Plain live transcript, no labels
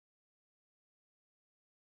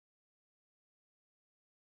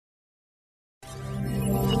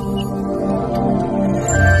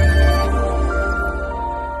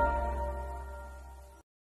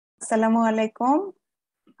আসসালামু আলাইকুম।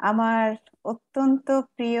 আমার অত্যন্ত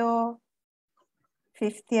প্রিয়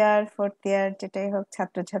ফিফথ ইয়ার ফোর্থ ইয়ার যেটাই হোক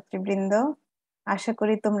ছাত্রছাত্রী বৃন্দ, আশা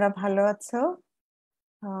করি তোমরা ভালো আছো।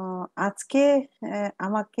 আজকে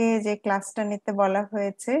আমাকে যে ক্লাসটা নিতে বলা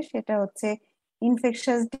হয়েছে সেটা হচ্ছে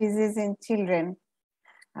ইনফেকশাস ডিজিজ ইন চিলড্রেন।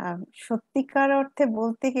 সত্যিকার অর্থে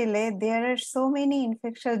বলতে গেলে দেয়ার আর so many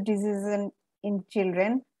infectious disease in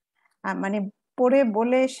children, মানে পড়ে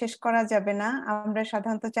বলে শেষ করা যাবে না। আমরা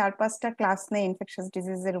সাধারণত 4-5টা ক্লাস নেই ইনফেকশাস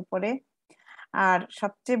ডিজিজের উপরে। আর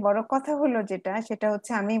সবচেয়ে বড় কথা হলো সেটা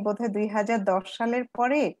হচ্ছে আমি বোধহয় 2010 সালের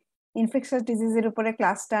পরে ইনফেকশাস ডিজিজের উপরে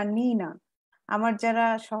ক্লাসটা নিই না। আমার যারা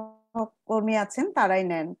সহকর্মী আছেন তারাই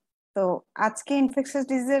নেন। তো আজকে ইনফেকশাস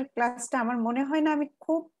ডিজিজের ক্লাসটা আমার মনে হয় না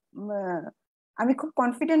আমি খুব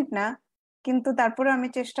কনফিডেন্ট না, কিন্তু তারপরে আমি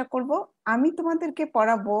চেষ্টা করব। আমি তোমাদেরকে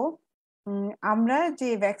পড়াবো আমরা যে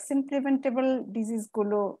ভ্যাকসিন প্রিভেন্টেবল ডিজিজ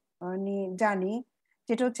গুলো নিয়ে জানি,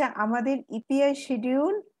 যেটা হচ্ছে আমাদের ইপিআই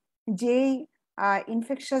শিডিউল যেই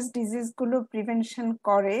ইনফেকশাস ডিজিজ গুলো প্রিভেনশন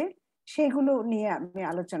করে সেগুলো নিয়ে আমি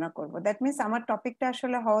আলোচনা করব। দ্যাট মিনস আমার টপিকটা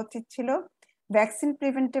আসলে হওয়া উচিত ছিল vaccine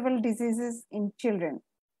preventable diseases in children.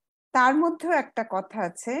 তার মধ্যেও একটা কথা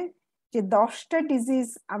আছে যে 10টা ডিজিজ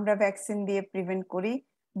আমরা ভ্যাকসিন দিয়ে প্রিভেন্ট করি।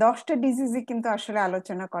 10টা ডিজিজই কিন্তু আসলে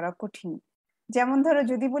আলোচনা করা কঠিন। যেমন ধরো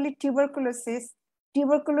যদি বলি টিউবারকুলোসিস,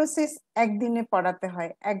 টিউবারকুলোসিস একদিনে পড়াতে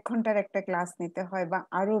হয়, 1 ঘন্টার একটা ক্লাস নিতে হয় বা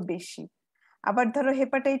আরো বেশি। আবার ধরো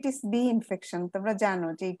হেপাটাইটিস বি ইনফেকশন, তোমরা জানো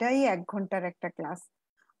যে এটাই 1 ঘন্টার একটা ক্লাস।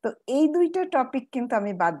 তো এই দুইটা টপিক কিন্তু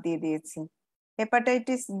আমি বাদ দিয়ে দিয়েছি।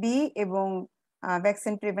 হেপাটাইটিস বি এবং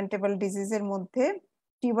ভ্যাকসিন প্রিভেন্টেবল ডিজিজের মধ্যে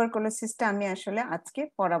টিউবারকুলোসিসটা আমি আসলে আজকে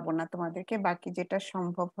পড়াবো না তোমাদেরকে, বাকি যেটা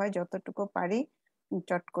সম্ভব হয় যতটুকু পারি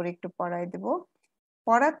চট করে একটু পড়াই দেব।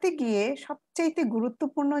 পড়াতে গিয়ে সবচেয়ে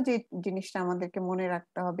গুরুত্বপূর্ণ যে জিনিসটা আমাদেরকে মনে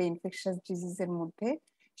রাখতে হবে ইনফেকশাস ডিজিজের মধ্যে,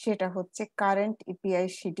 সেটা হচ্ছে current EPI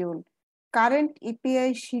schedule. Current EPI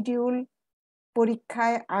schedule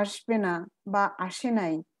পরীক্ষায় আসবে না বা আসে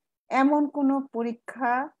নাই এমন কোনো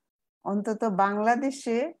পরীক্ষা অন্তত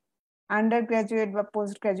বাংলাদেশে আন্ডার গ্রাজুয়েট বা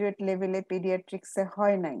পোস্ট গ্রাজুয়েট লেভেলে পেডিয়াট্রিক্সে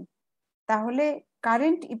হয় নাই। তাহলে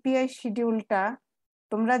কারেন্ট ইপিআই শিডিউলটা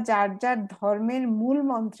তোমরা যার যার ধর্মের মূল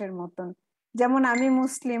মন্ত্রের মতন, যেমন আমি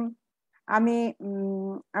মুসলিম, আমি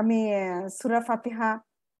আমি সূরা ফাতিহা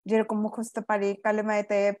যেরকম মুখস্থ পারি, কালেমায়ে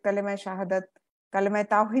তাইয়্যিব, কালেমায়ে শাহাদাত, কালেমায়ে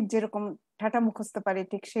তাওহীদ যেরকম ঠাটা মুখস্থ পারি,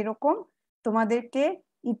 ঠিক সেরকম তোমাদেরকে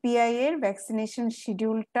ইপিআই এর ভ্যাকসিনেশন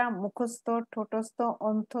শিডিউলটা মুখস্থ, ঠোঁটস্থ,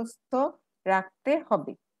 অন্ত্যস্থ রাখতে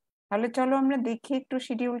হবে। তাহলে চলো আমরা দেখি একটু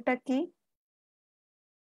শিডিউলটা কি।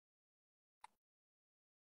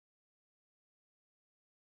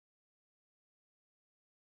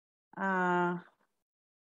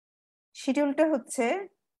 শিডিউলটা হচ্ছে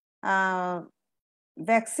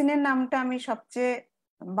ভ্যাকসিনের নামটা আমি সবচেয়ে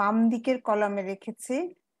বাম দিকের কলামে রেখেছি,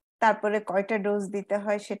 তারপরে কয়টা ডোজ দিতে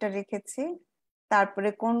হয় সেটা রেখেছি, তারপরে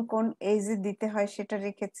কোন কোন এজে দিতে হয় সেটা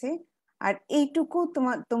রেখেছি। আর এইটুকু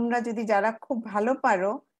তোমরা যদি যারা খুব ভালো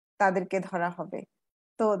পারো তাদেরকে ধরা হবে।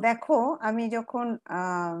 তো দেখো, আমি যখন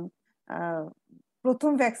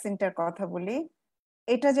প্রথম ভ্যাকসিনটার কথা বলি,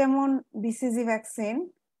 এটা যেমন বিসিজি ভ্যাকসিন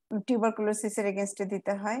টিউবারকুলোসিসের এগেনস্টে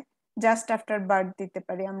দিতে হয়, জাস্ট আফটার বার্থ দিতে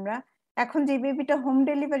পারি আমরা। এখন যে বেবিটা হোম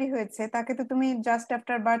ডেলিভারি হয়েছে তাকে তো তুমি জাস্ট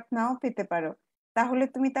আফটার বার্থ নাও পেতে পারো, তাহলে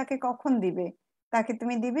তুমি তাকে কখন দিবে? তাকে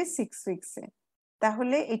তুমি দিবে 6 উইকসে।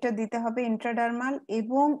 তাহলে এটা দিতে হবে ইন্ট্রাডার্মাল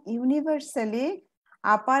এবং universally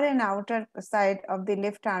upper and outer side of the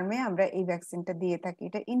left আর্মে আমরা এই ভ্যাকসিনটা দিয়ে থাকি।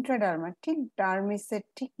 এটা ইন্ট্রাডার্মাল, ঠিক ডার্মিসের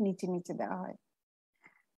ঠিক নিচে নিচে দেওয়া হয়।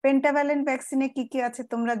 পেন্টাভ্যালেন্ট ভ্যাকসিনে কি কি আছে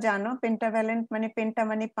তোমরা জানো। পেন্টাভ্যালেন্ট মানে পেন্টা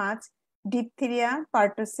মানে 5, ডিপথিরিয়া,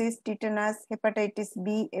 পার্টুসিস, টিটানাস, হেপাটাইটিস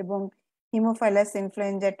বি এবং হিমোফাইলাস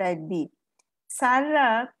ইনফ্লুয়েঞ্জা টাইপ বি। স্যাররা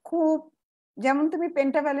খুব, যেমন তুমি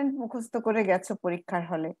পেন্টাভ্যালেন্ট মুখস্থ করে গেছো পরীক্ষার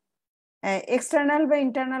হলে, এক্সটার্নাল বা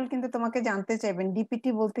ইন্টারনাল কিন্তু তোমাকে জানতে চাইবেন ডিপিটি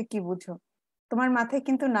বলতে কি বুঝো, তোমার মাথায়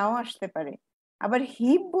কিন্তু নাও আসতে পারে। আবার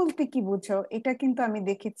হিপ বলতে কি বুঝো এটা কিন্তু আমি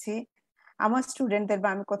দেখেছি আমার স্টুডেন্টদের, বা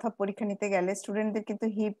আমি কোথাও পরীক্ষা নিতে গেলে স্টুডেন্টদের কিন্তু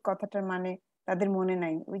হিপ কথাটার মানে তাদের মনে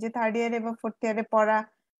নাই। ওই যে থার্ড ইয়ারে বা ফোর্থ ইয়ারে পড়া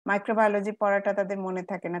মাইক্রোবায়োলজি পড়াটা তাদের মনে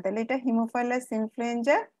থাকে না। তাহলে এটা হিমোফাইলাস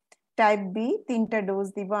ইনফ্লুয়েঞ্জা টাইপ বি। 3টা ডোজ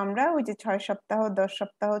দিব আমরা, ওই যে 6 সপ্তাহ, 10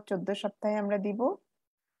 সপ্তাহ, 14 সপ্তাহে আমরা দিব।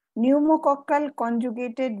 Pneumococcal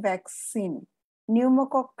conjugated vaccine,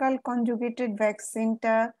 pneumococcal conjugated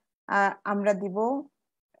ভ্যাকসিনটা আমরা দিব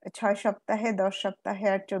 6 সপ্তাহে, 10 সপ্তাহে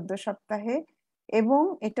আর 14 সপ্তাহে। এবং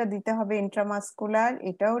এটা দিতে হবে ইন্ট্রামাসকুলার,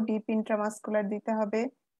 এটাও ডিপ ইন্ট্রামাসকুলার দিতে হবে।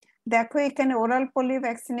 দেখো এখানে ওরাল পোলিও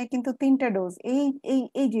ভ্যাকসিনে কিন্তু 3টা ডোজ। এই এই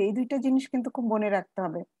এই যে এই দুইটা জিনিস কিন্তু খুব মনে রাখতে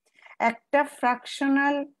হবে। একটা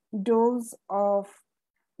fractional dose of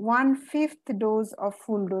 1/5 dose of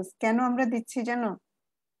full dose. কেন আমরা দিচ্ছি জানো?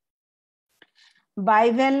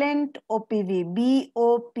 বাইভ্যালেন্ট ওপিভি,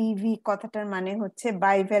 বিওপিভি কথাটার মানে হচ্ছে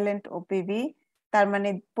বাইভ্যালেন্ট ওপিভি, তার মানে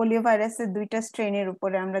পোলিও ভাইরাসের 2টা স্ট্রেনের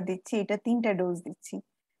উপরে আমরা দিচ্ছি, এটা 3টা ডোজ দিচ্ছি।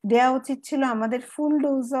 দেওয়া উচিত ছিল আমাদের ফুল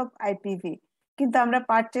ডোজ অফ আইপিভি, কিন্তু আমরা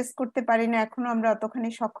পারচেস করতে পারি না, এখনো আমরা অতখানি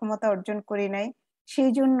সক্ষমতা অর্জন করি নাই।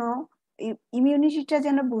 সেই জন্য ইমিউনিটিটা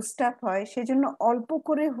যেন বুস্ট আপ হয়, সেজন্য অল্প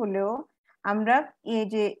করে হলেও আমরা এই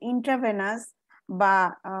যে ইন্ট্রাভেনাস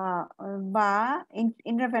বা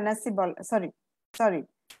ইন্ট্রাভেনাসি সরি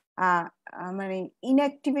মানে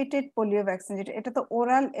ইনঅ্যাক্টিভেটেড পোলিও ভ্যাকসিন, যেটা এটা তো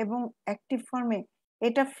ওরাল এবং অ্যাক্টিভ ফর্মে,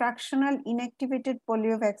 এটা ফ্র্যাকশনাল ইনঅ্যাক্টিভেটেড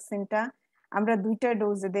পোলিও ভ্যাকসিনটা আমরা 2টা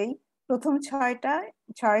ডোজে দেই, প্রথম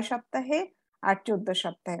 6 সপ্তাহে আর 14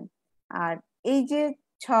 সপ্তাহে। আর এই যে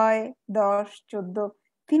 6, 10, 14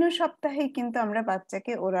 3 সপ্তাহে কিন্তু আমরা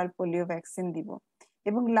বাচ্চাকে ওরাল পোলিও ভ্যাকসিন দিব।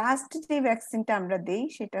 এবং লাস্ট যে ভ্যাকসিনটা আমরা দেই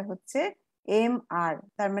সেটা হচ্ছে MR,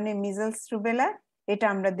 তার মানে মিজলস রুবেলা, এটা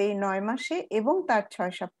আমরা দেই 9 মাসে এবং তার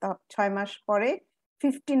 6 মাস পরে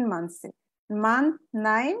 15 মান্থসে, মান্থ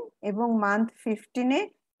 9 এবং মান্থ 15-এ,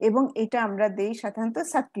 এবং এটা আমরা দেই সাধারণত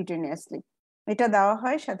সাবকিউটেনিয়াসলি, এটা দেওয়া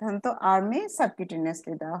হয় সাধারণত আর্মে,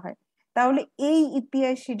 সাবকিউটেনিয়াসলি দেওয়া হয়। তাহলে এই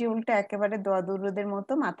ইপিআই শিডিউলটা একেবারে দোয়া-দুরুদের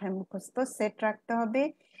মতো মাথায় মুখস্থ সেট রাখতে হবে।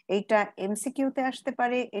 এইটা এমসিকিউতে আসতে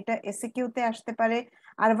পারে, এটা এসিকিউতে আসতে পারে,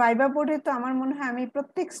 আর ভাইবা বোর্ডে তো আমার মনে হয় আমি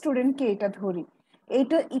প্রত্যেক স্টুডেন্টকে এটা ধরি।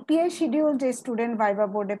 এইটা ইপিআই শিডিউল যে স্টুডেন্ট ভাইবা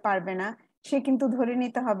বোর্ডে পারবে না, সে কিন্তু ধরে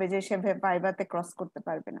নিতে হবে যে সে ভাইবাতে ক্রস করতে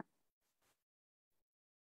পারবে না।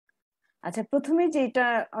 আচ্ছা, প্রথমে যেটা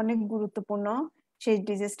অনেক গুরুত্বপূর্ণ সেই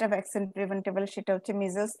ডিজিজটা ভ্যাকসিন প্রিভেন্টেবল, সেটা হচ্ছে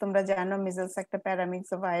মিজলস। তোমরা জানো মিজলস একটা প্যারামিক্স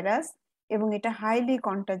ভাইরাস এবং এটা হাইলি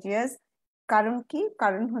কন্টাজিয়াস। কারণ কি?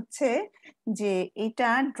 কারণ হচ্ছে যে এটা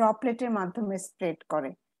ড্রপলেটের মাধ্যমে স্প্রেড করে,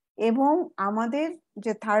 এবং আমাদের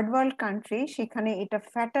যে থার্ড ওয়ার্ল্ড কান্ট্রি সেখানে এটা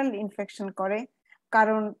ফ্যাটাল ইনফেকশন করে।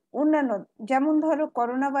 কারণ অন্যান্য, যেমন ধরো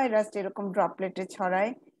করোনা ভাইরাস যেরকম ড্রপলেটে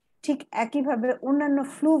ছড়ায়, ঠিক একইভাবে অন্যান্য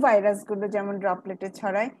ফ্লু ভাইরাসগুলো যেমন ড্রপলেটে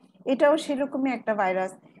ছড়ায়, এটাও সেরকমই একটা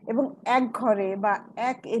ভাইরাস। এবং এক ঘরে বা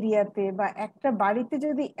এক এরিয়াতে বা একটা বাড়িতে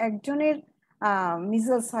যদি একজনের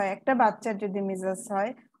মিজলস হয়, একটা বাচ্চার যদি মিজলস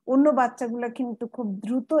হয়, অন্য বাচ্চাগুলো কিন্তু খুব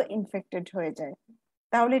দ্রুত ইনফেক্টেড হয়ে যায়।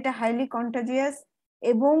 তাহলে এটা হাইলি কন্টাজিয়াস,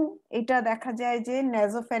 এবং এটা দেখা যায় যে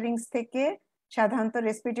নেজোফ্যারিংস থেকে সাধারণত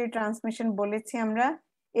রেসপিরেটরি ট্রান্সমিশন বলেছি আমরা,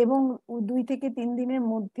 এবং 2 থেকে 3 দিনের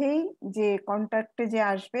মধ্যেই যে কন্ট্যাক্টে যে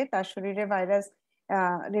আসবে তার শরীরে ভাইরাস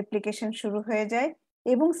রেপ্লিকেশন শুরু হয়ে যায়,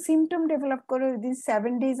 এবং সিমটম ডেভেলপ করে within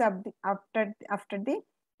 7 days after the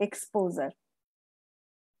exposure.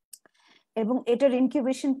 এবং এটার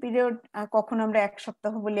ইনকিউবেশন পিরিয়ড কখন আমরা 1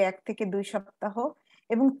 সপ্তাহ বলি, 1 থেকে 2 সপ্তাহ,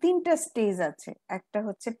 এবং 3টা স্টেজ আছে, একটা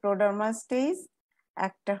হচ্ছে প্রোডার্মাল স্টেজ,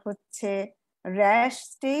 একটা হচ্ছে র্যাশ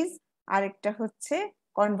স্টেজ, আর একটা হচ্ছে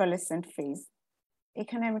কনভালেসেন্ট ফেজ।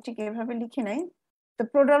 এখানে আমি ঠিক এভাবে লিখি নাই। তো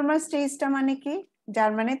প্রোডার্মাল স্টেজটা মানে কি?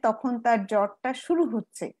 যার মানে তখন তার জ্বরটা শুরু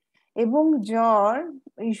হচ্ছে, এবং জ্বর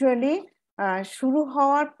ইউজুয়ালি শুরু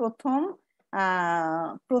হওয়ার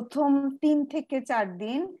প্রথম 3 থেকে 4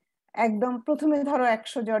 দিন একদম প্রথমে ধরো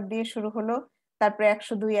 100 জ্বর দিয়ে শুরু হলো, তারপরে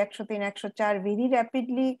 102, 103, 104 ভেরি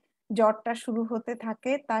র্যাপিডলি জ্বরটা শুরু হতে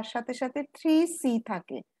থাকে। তার সাথে সাথে 3C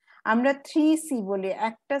থাকে, আমরা 3C বলি,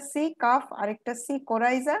 একটা সি কাফ, আরেকটা সি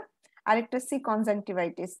কোরাইজা, আরেকটা সি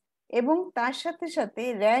কনজাংটিভাইটিস, এবং তার সাথে সাথে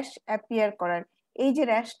র্যাশ অ্যাপিয়ার করার। এই যে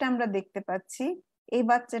র্যাশটা আমরা দেখতে পাচ্ছি, এই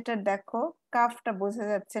বাচ্চাটার দেখো কাফটা বোঝা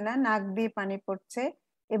যাচ্ছে না, নাক দিয়ে পানি পড়ছে,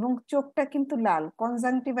 এবং চোখটা কিন্তু লাল,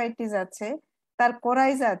 কনজাংটিভাইটিস আছে, তার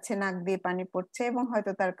কোরাইজা আছে, নাক দিয়ে পানি পড়ছে, এবং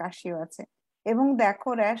হয়তো তার কাশিও আছে, এবং দেখো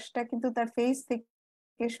র্যাশটা কিন্তু তার ফেস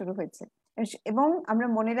থেকে শুরু হয়েছে। এবং আমরা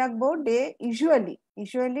মনে রাখবো ডে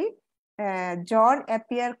ইউজুয়ালি জ্বর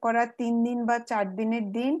অ্যাপিয়ার করা 3 দিন বা 4 দিনের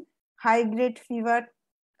দিন হাই গ্রেড ফিভার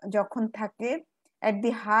যখন থাকে, at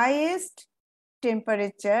the highest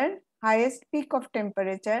temperature, highest peak of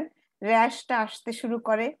temperature, র্যাশটা আসতে শুরু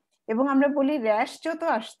করে, এবং আমরা বলি র্যাশ যত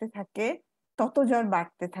আসতে থাকে তত জ্বর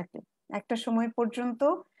বাড়তে থাকে, একটা সময় পর্যন্ত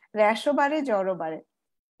র্যাশও বাড়ে, জ্বরও বাড়ে।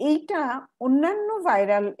 এইটা অন্যান্য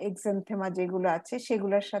ভাইরাল এক্সানথেমা যেগুলো আছে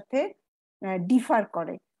সেগুলোর সাথে ডিফার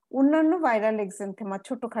করে। অন্যান্য ভাইরাল এক্সানথেমা,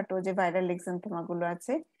 ছোটখাটো যে ভাইরাল এক্সানথেমা গুলো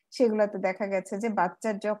আছে, সেগুলোতে দেখা গেছে যে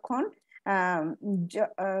বাচ্চার যখন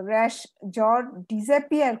র্যাশ, জ্বর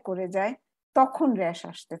ডিসঅ্যাপিয়ার করে যায়, তখন র্যাশ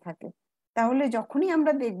আসতে থাকে। তাহলে যখনই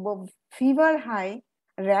আমরা দেখব ফিভার হাই,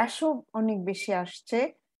 র্যাশও অনেক বেশি আসছে,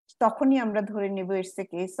 তখনই আমরা ধরে নেব it's a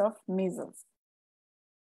case of measles.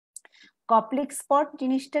 Koplik spot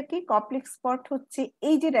জিনিসটা কি? কপ্লিক স্পট হচ্ছে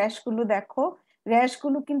এই যে র্যাশগুলো দেখো,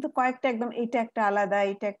 র্যাশগুলো কিন্তু কয়েকটা, একদম এটা একটা আলাদা,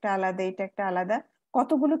 এটা একটা আলাদা, এটা একটা আলাদা,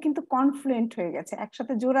 কতগুলো কিন্তু কনফ্লুয়েন্ট হয়ে গেছে,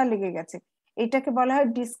 একসাথে জোড়া লেগে গেছে। এটাকে বলা হয়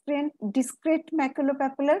ডিসক্রেট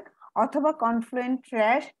ম্যাকুলোপ্যাপুলার অথবা কনফ্লুয়েন্ট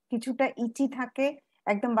র্যাশ, কিছুটা ইচি থাকে,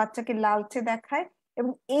 একদম বাচ্চাকে লালচে দেখায়।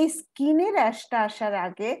 এবং এই স্কিনে র্যাশটা আসার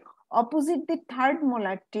আগে opposite the third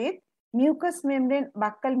molar teeth mucus membrane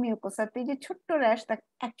বাক্কাল মিউকোসাতে যে ছোট্ট র্যাশ থাকে,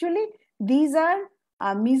 actually these are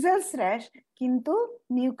measles rash, কিন্তু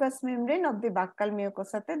মিউকাস মেমব্রেন অফ দি বাক্কাল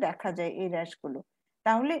মিউকোসাতে দেখা যায় এই র্যাশগুলো।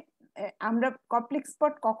 তাহলে আমরা কপ্লিক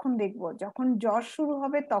স্পট কখন দেখবো? যখন জ্বর শুরু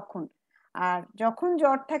হবে তখন। আর যখন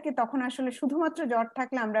জ্বর থাকে তখন আসলে শুধুমাত্র জ্বর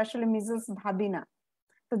থাকলে আমরা আসলে মিজলস ভাবি না।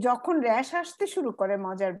 তো যখন র্যাশ আসতে শুরু করে,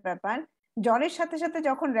 মজার ব্যাপার, জ্বরের সাথে সাথে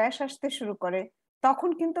যখন র্যাশ আসতে শুরু করে তখন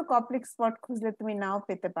কিন্তু কপ্লিক স্পট খুঁজলে তুমি নাও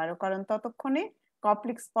পেতে পারো, কারণ ততক্ষণে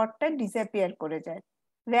কপ্লিক স্পটটা ডিসঅ্যাপিয়ার করে যায়।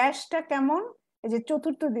 র্যাশটা কেমন? এই যে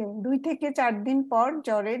চতুর্থ দিন, 2 থেকে 4 দিন পর,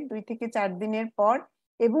 জ্বরের 2 থেকে 4 দিনের পর,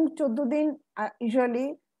 এবং 14 দিন, ইউজুয়ালি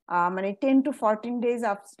মানে 10 to 14 days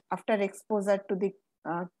after exposure to the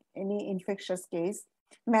any infectious case,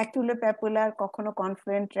 maculopapular, কখনো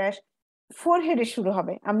কনফ্লুয়েন্ট র্যাশ ফোরহেডে শুরু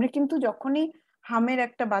হবে। আমরা কিন্তু যখনই হামের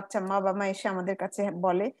একটা বাচ্চা মা বাবা এসে আমাদের কাছে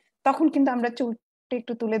বলে, তখন কিন্তু আমরা চুলটা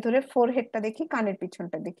একটু তুলে ধরে ফোরহেডটা দেখি, কানের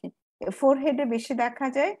পিছনটা দেখি। ফোরহেডে বেশি দেখা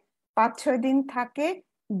যায়, 5-6 দিন থাকে,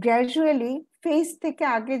 গ্র্যাজুয়ালি ফেস থেকে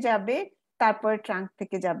আগে যাবে, তারপরে ট্রাঙ্ক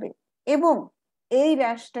থেকে যাবে। এবং এই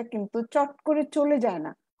র্যাশটা কিন্তু চট করে চলে যায়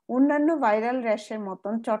না, অন্যান্য ভাইরাল র্যাশের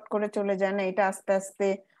মতন চট করে চলে যায় না। এটা আস্তে আস্তে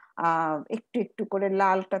একটু একটু করে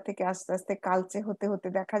লালটা থেকে আস্তে আস্তে কালচে হতে হতে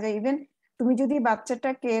দেখা যায়। ইভেন তুমি যদি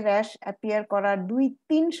বাচ্চাটাকে র্যাশ অ্যাপিয়ার করার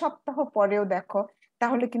 2-3 সপ্তাহ পরেও দেখো,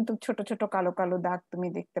 তাহলে কিন্তু ছোট ছোট কালো কালো দাগ তুমি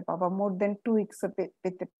দেখতে পাবা, মোর দেন 2 উইকস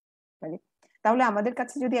পেতে পারে। তাহলে আমাদের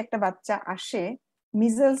কাছে যদি একটা বাচ্চা আসে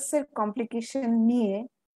মিজলস এর কমপ্লিকেশন নিয়ে,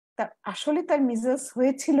 তা আসলে তার মিজলস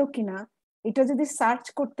হয়েছিল কিনা এটা যদি সার্চ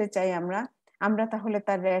করতে চাই আমরা, তাহলে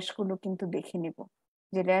তার র্যাশ গুলো কিন্তু দেখে নিব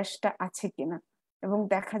যে র্যাশটা আছে কিনা। এবং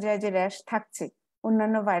দেখা যায় যে র্যাশ থাকছে।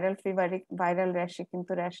 অন্যান্য ভাইরাল র্যাশে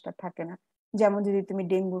কিন্তু র্যাশটা থাকে না। যেমন যদি তুমি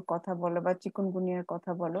ডেঙ্গুর কথা বলো বা চিকুনগুনিয়ার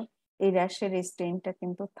কথা বলো, এই র্যাশের এই স্টেইনটা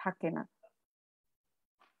কিন্তু থাকে না।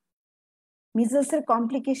 মিজলস এর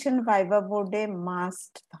কমপ্লিকেশন ভাইভা বোর্ডে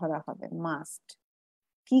মাস্ট ধরা হবে, মাস্ট।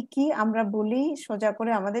 কি কি আমরা বলি সোজা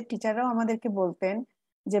করে, আমাদের টিচাররাও আমাদেরকে বলতেন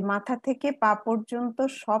যে মাথা থেকে পা পর্যন্ত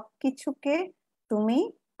সবকিছুকে তুমি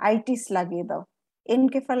আইটিস লাগিয়ে দাও।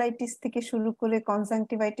 এনকেফালাইটিস থেকে শুরু করে,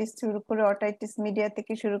 কনজাংটিভাইটিস শুরু করে, অটাইটিস মিডিয়া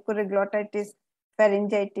থেকে শুরু করে, গ্লটাইটিস,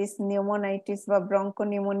 ফ্যারিঞ্জাইটিস, নিউমোনাইটিস বা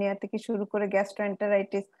ব্রঙ্কোনিউমোনিয়া থেকে শুরু করে,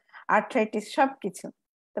 গ্যাস্ট্রোএন্টারাইটিস, আর্থ্রাইটিস, সবকিছু।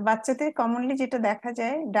 তো বাচ্চাদের কমনলি যেটা দেখা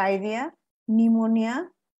যায়, diarrhoea, pneumonia,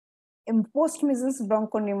 post measles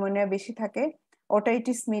bronchopneumonia বেশি থাকে,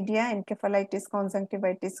 otitis media, encephalitis,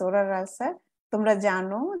 conjunctivitis, oral ulcer. তোমরা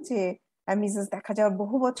জানো যে মিজলস দেখা যাওয়ার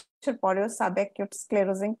বহু বছর পরেও সাবঅ্যাকিউট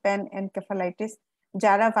স্ক্লেরোজিং প্যান এনকেফালাইটিস,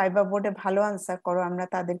 যারা ভাইবা বোর্ডে ভালো আনসার করো আমরা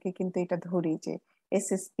তাদেরকে কিন্তু এটা ধরি যে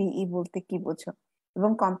এসএসপিই বলতে কি বোঝো, এবং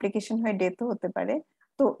কমপ্লিকেশন হয়ে ডেথও হতে পারে।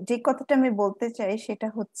 তো যে কথাটা আমি বলতে চাই সেটা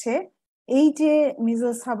হচ্ছে, এই যে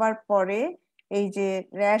মিজলস হবার পরে, এই যে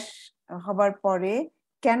র্যাশ হবার পরে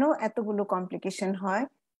কেন এতগুলো কমপ্লিকেশন হয়,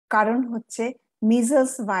 কারণ হচ্ছে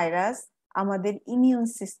মিজলস ভাইরাস আমাদের ইমিউন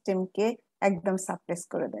সিস্টেমকে একদম সাপ্রেস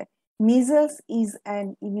করে দেয়। Measles is an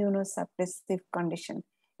immunosuppressive condition,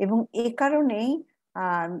 এবং এ কারণেই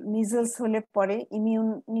মিজলস হলে পরে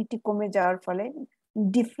ইমিউনিটি কমে যাওয়ার ফলে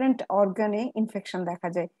ডিফারেন্ট অর্গানে ইনফেকশন দেখা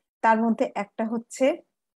যায়। তার মধ্যে একটা হচ্ছে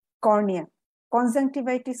কর্নিয়া,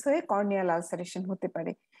 কনজাংটিভাইটিস হয়ে কর্নিয়াল আলসারেশন হতে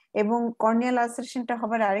পারে। এবং কর্নিয়াল আলসারেশনটা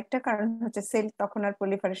হবার আরেকটা কারণ হচ্ছে সেল তখন আর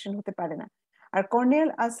প্রলিফারেশন হতে পারে না। আর কর্নিয়াল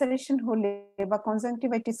আলসারেশন হলে বা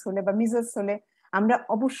কনজাংটিভাইটিস হলে বা মিজলস হলে আমরা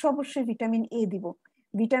অবশ্যই ভিটামিন এ দিব।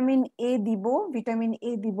 ভিটামিন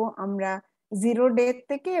এ দিব আমরা 0 ডে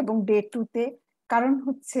থেকে এবং ডে 2 তে। কারণ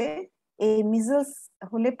হচ্ছে এই মিজলস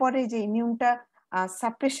হলে পরে যে ইমিউনটা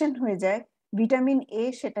সাপ্রেশন হয়ে যায়, ভিটামিন এ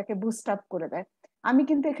সেটাকে বুস্ট আপ করে দেয়। আমি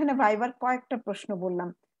কিন্তু এখানে ভাইবার কয়েকটা প্রশ্ন বললাম।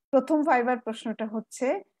 প্রথম ভাইবার প্রশ্নটা হচ্ছে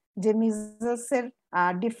যে মিজলস এর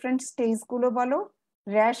ডিফারেন্ট স্টেজ গুলো বলো,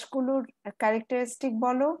 র্যাশ গুলোর ক্যারেক্টারিস্টিক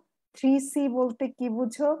বলো, 3C বলতে কি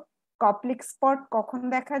বুঝো, কপ্লিক স্পট কখন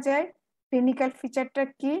দেখা যায়, ক্লিনিক্যাল ফিচারটা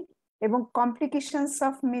কি, এবং কমপ্লিকেশনস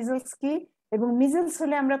অফ মিজলস কি, এবং মিজলস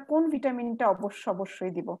হলে আমরা কোন ভিটামিনটা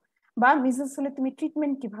অবশ্যই দিব, বা মিজলস হলে তুমি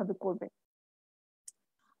ট্রিটমেন্ট কিভাবে করবে।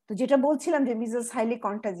 তো যেটা বলছিলাম যে মিজলস হাইলি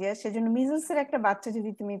কন্টাজিয়াস, সেজন্য মিজলস এর একটা বাচ্চা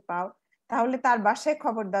যদি তুমি পাও, তাহলে তার বাসায়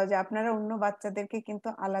খবর দাও যে আপনারা অন্য বাচ্চাদেরকে কিন্তু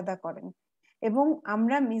আলাদা করেন। এবং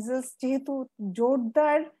আমরা মিজলস যেহেতু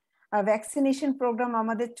জোরদার ভ্যাকসিনেশন প্রোগ্রাম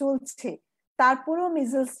আমাদের চলছে, তারপরেও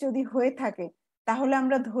মিজলস যদি হয়ে থাকে তাহলে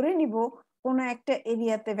আমরা ধরে নিব কোনো একটা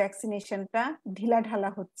এরিয়াতে ভ্যাকসিনেশনটা ঢিলাঢালা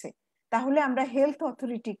হচ্ছে। তাহলে আমরা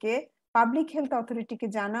পাবলিক হেলথ অথরিটিকে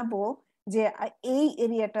জানাবো যে এই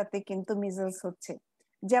এরিয়াটাতে কিন্তু মিজলস হচ্ছে।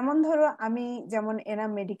 যেমন ধরো আমি যেমন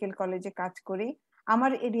এনাম মেডিকেল কলেজে কাজ করি,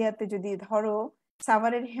 আমার এরিয়াতে যদি ধরো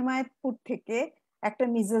সাভারের হেমায়েতপুর থেকে একটা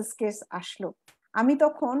মিজলস কেস আসলো, আমি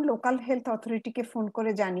তখন লোকাল হেলথ অথরিটিকে ফোন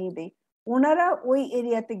করে জানিয়ে দেই। ওনারা ওই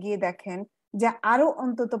এরিয়াতে গিয়ে দেখেন যে আরো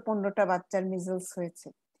অন্তত 15টা বাচ্চার মিজলস হয়েছে,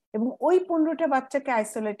 এবং ওই 15টা বাচ্চাকে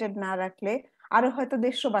আইসোলেটেড না রাখলে আরো হয়তো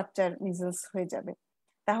 150 বাচ্চার মিজলস হয়ে যাবে।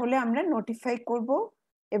 তাহলে আমরা নোটিফাই করব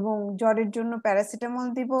এবং জ্বরের জন্য প্যারাসিটামল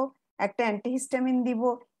দিব, একটা অ্যান্টিহিস্টামিন দিব,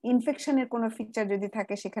 ইনফেকশনের কোনো ফিচার যদি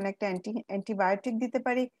থাকে সেখানে একটা অ্যান্টিবায়োটিক দিতে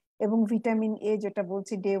পারি, এবং ভিটামিন এ যেটা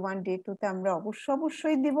বলছি ডে 1 ডে 2 তে আমরা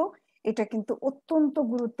অবশ্যই দিব। এটা কিন্তু অত্যন্ত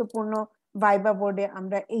গুরুত্বপূর্ণ, ভাইবা বোর্ডে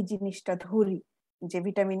আমরা এই জিনিসটা ধরি যে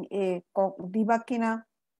ভিটামিন এ দিবা কিনা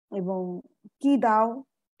এবং কি দাও।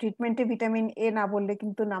 ট্রিটমেন্টে ভিটামিন এ না বললে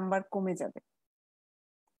কিন্তু নাম্বার কমে যাবে।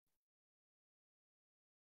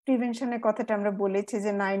 প্রিভেনশনের কথাটা আমরা বলেছি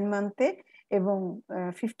যে 9 মান্থে এবং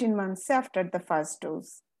 15 মান্থসে আফটার দ্য ফার্স্ট ডোজ।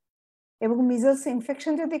 এবং মিজলস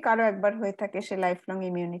ইনফেকশন যদি কারো একবার হয়ে থাকে সে লাইফ লং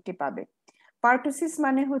ইমিউনিটি পাবে। পার্টুসিস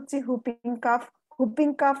মানে হচ্ছে হুপিং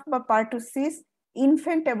কাফ বা পার্টুসিস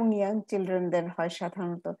ইনফ্যান্ট এবং ইয়াং চিলড্রেনদের হয়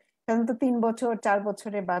সাধারণত 3 বছর 4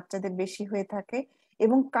 বছরের বাচ্চাদের বেশি হয়ে থাকে।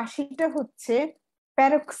 এবং কাশিটা হচ্ছে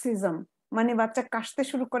প্যারক্সিজম, মানে বাচ্চা কাশতে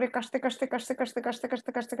শুরু করে, কাশতে কাশতে কাশতে কাশতে কাশতে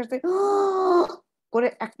কাশতে কাশতে কাশতে করে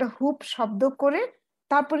একটা হুপ শব্দ করে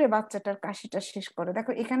তারপরে বাচ্চাটার কাশিটা শেষ করে।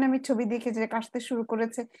 দেখো এখানে আমি ছবি দেখে যে কাশতে শুরু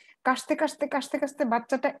করেছে, কাশতে কাশতে কাশতে কাশতে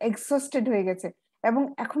বাচ্চাটা এক্সস্টেড হয়ে গেছে এবং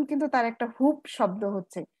এখন কিন্তু তার একটা হুপ শব্দ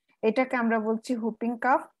হচ্ছে, এটাকে আমরা বলছি হুপিং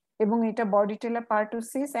কাফ। এবং এটা বডিটেলা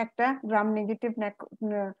পার্টুসিস একটা গ্রাম নেগেটিভ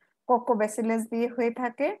কোকোব্যাসিলাস দিয়ে হয়ে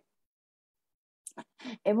থাকে।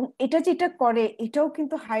 এবং এটা যেটা করে এটাও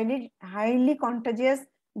কিন্তু হাইলি কন্টাজিয়াস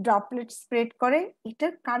ড্রপলেট স্প্রেড করে।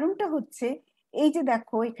 এটার কারণটা হচ্ছে এই যে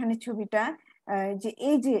দেখো এখানে ছবিটা, যে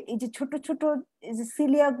এই যে ছোট ছোট যে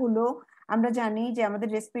সিলিয়া গুলো, আমরা জানি যে আমাদের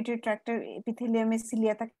রেসপিরেটরি ট্র্যাক্টের এপিথেলিয়ামে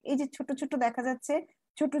সিলিয়া থাকে, এই যে ছোট ছোট দেখা যাচ্ছে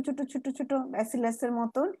ছোট ছোট ছোট ছোট ব্যাসিলাসের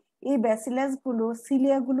মতন, এই ব্যাসিলাস গুলো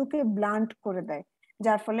সিলিয়া গুলোকে ব্লান্ট করে দেয়,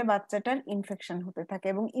 যার ফলে বাচ্চাটার ইনফেকশন হতে থাকে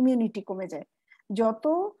এবং ইমিউনিটি কমে যায়। যত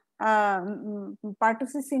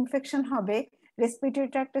পার্টুসিস ইনফেকশন হবে, রেসপিরেটরি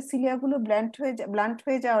ট্র্যাক্টের সিলিয়া গুলো ব্লান্ট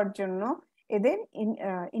হয়ে যাওয়ার জন্য এদের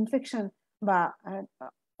ইনফেকশন বা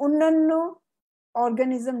অন্যান্য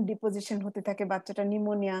অর্গানিজম ডিপোজিশন হতে থাকে, বাচ্চাটা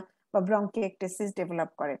নিউমোনিয়া বা ব্রঙ্কিয়েক্টেসিস ডেভেলপ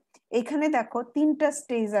করে। এখানে দেখো 3টা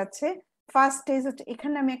স্টেজ আছে। ফার্স্ট স্টেজ হচ্ছে,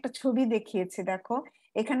 এখানে আমি একটা ছবি দেখিয়েছি, দেখো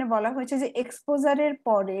এখানে বলা হয়েছে যে এক্সপোজারের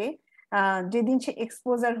পরে যেদিন সে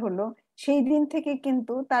এক্সপোজার হলো সেই দিন থেকে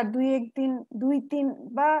কিন্তু তার 2-3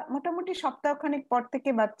 বা মোটামুটি সপ্তাহখানেক পর থেকে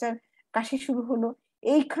বাচ্চার কাশি শুরু হলো।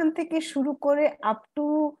 এইখান থেকে শুরু করে up to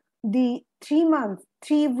the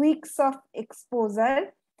 3 weeks of exposure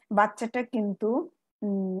বাচ্চাটা কিন্তু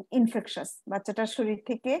ইনফেকশাস, বাচ্চাটার শরীর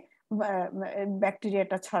থেকে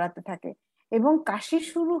ব্যাকটেরিয়াটা ছড়াতে থাকে এবং কাশি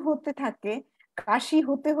শুরু হতে থাকে। কাশি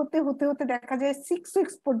হতে হতে হতে হতে দেখা যায় 6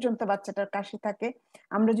 উইকস পর্যন্ত বাচ্চাটার কাশি থাকে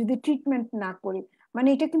আমরা যদি ট্রিটমেন্ট না করি। মানে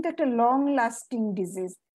এটা কিন্তু একটা লং লাস্টিং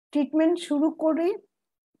ডিজিজ। ট্রিটমেন্ট শুরু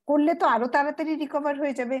করলে তো আরো তাড়াতাড়ি রিকভার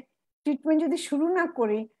হয়ে যাবে, ট্রিটমেন্ট যদি শুরু না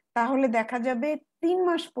করি তাহলে দেখা যাবে 3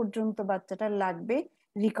 মাস পর্যন্ত বাচ্চাটার লাগবে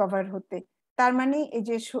রিকভার হতে। তার মানে এই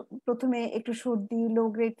যে প্রথমে একটু সর্দি, লো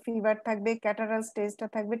গ্রেড ফিভার থাকবে, ক্যাটারাল স্টেজটা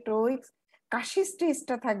থাকবে 2 উইকস, কাশি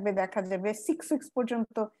স্টেজটা থাকবে দেখা যাবে 6 উইকস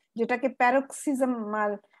পর্যন্ত, যেটাকে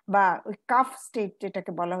প্যারক্সিজমাল বা ওই কাফ স্টেট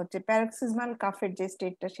যেটাকে বলা হচ্ছে, প্যারক্সিজমাল কাফের যে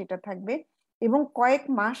স্টেটটা সেটা থাকবে। এবং কয়েক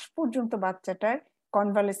মাস পর্যন্ত বাচ্চাটার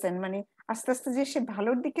কনভালেসেন্ট, মানে আস্তে আস্তে যে সে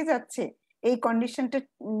ভালোর দিকে যাচ্ছে, এই কন্ডিশনটা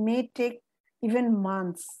মে টেক ইভেন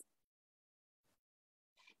মান্থস।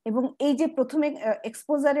 এবং এই যে প্রথমে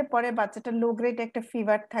এক্সপোজারের পরে বাচ্চাটা লো গ্রেড একটা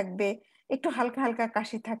ফিভার থাকবে, একটু হালকা হালকা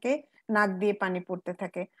কাশি থাকে, নাক দিয়ে পানি পড়তে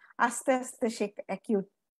থাকে, আস্তে আস্তে সে অ্যাকিউট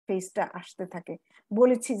ফেজটা আসতে থাকে।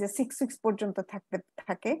 বলেছি যে 6 উইকস পর্যন্ত থাকতে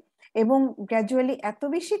থাকে এবং গ্র্যাজুয়ালি এত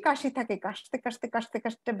বেশি কাশি থাকে, কাশতে কাশতে কাশতে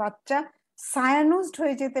কাশতে বাচ্চা সায়ানোজড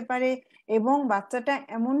হয়ে যেতে পারে এবং বাচ্চাটা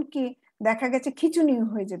এমনকি দেখা গেছে খিঁচুনি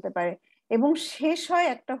হয়ে যেতে পারে এবং শেষ হয়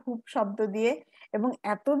একটা হুপ শব্দ দিয়ে। এবং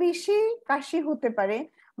এত বেশি কাশি হতে পারে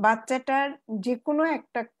বাচ্চাটার যে কোনো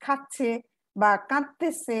একটা খাচ্ছে বা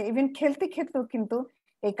কাঁদতেছে, ইভেন খেলতে খেলতেও কিন্তু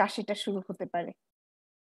এই কাশিটা শুরু হতে পারে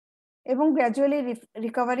এবং গ্র্যাজুয়ালি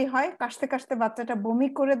রিকভারি হয়। কাশতে কাশতে বাচ্চাটা বমি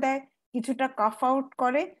করে দেয়, কিছুটা কাফ আউট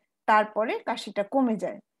করে, তারপরে কাশিটা কমে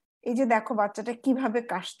যায়। এই যে দেখো বাচ্চাটা কিভাবে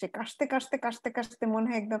কাশছে, কাশতে কাশতে কাশতে কাশতে মনে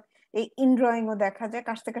হয় একদম, এই ইনড্রয়িংও দেখা যায়,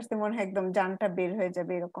 কাশতে কাশতে মনে হয় একদম জানটা বের হয়ে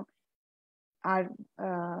যাবে এরকম। আর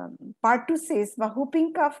পার্টুসিস বা হুপিং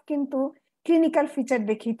কাফ কিন্তু ক্লিনিক্যাল ফিচার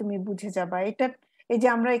দেখেই তুমি বুঝে যাবা এটা। এই যে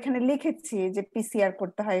আমরা এখানে লিখেছি যে পিসিআর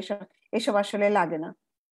করতে হয়, এসব এসব আসলে লাগে না।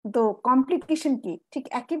 তো কমপ্লিকেশন কি, ঠিক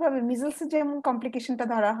একইভাবে মিজলসের যেমন কমপ্লিকেশনটা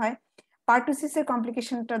ধরা হয়, পার্টুসিসের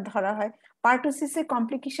কমপ্লিকেশনটা ধরা হয়। পার্টুসিসের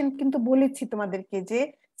কমপ্লিকেশন কিন্তু বলেছি তোমাদেরকে যে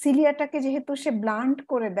সিলিয়াটাকে যেহেতু সে ব্লান্ট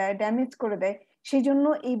করে দেয়, ড্যামেজ করে দেয়, সেই জন্য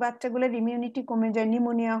এই বাচ্চাগুলোর ইমিউনিটি কমে যায়,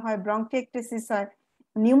 নিউমোনিয়া হয়, ব্রঙ্কিয়েক্টেসিস হয়,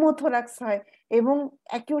 নিউমোথোরাক্স হয়, এবং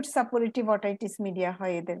অ্যাকিউট সাপোরেটিভ অটাইটিস মিডিয়া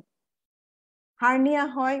হয় এদের। হার্নিয়া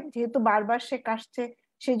হয়, যেহেতু বারবার সে কাশছে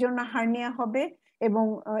সেই জন্য হার্নিয়া হবে, এবং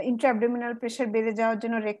ইন্ট্রাঅ্যাবডোমিনাল প্রেসার বেড়ে যাওয়ার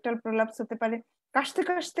জন্য রেকটাল প্রোলাপস হতে পারে। কাশতে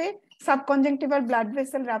কাশতে সাবকনজাংটিভাল ব্লাড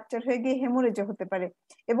ভেসেল রাপচার হয়ে গিয়ে হেমোরেজও হতে পারে,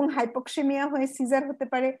 এবং হাইপোক্সেমিয়া হয়ে সিজার হতে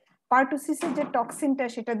পারে। পার্টুসিসের যে টক্সিনটা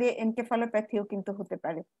সেটা দিয়ে এনকেফালোপ্যাথিও কিন্তু হতে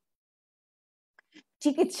পারে।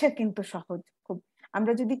 চিকিৎসা কিন্তু সহজ খুব,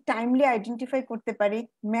 আমরা যদি টাইমলি আইডেন্টিফাই করতে পারি।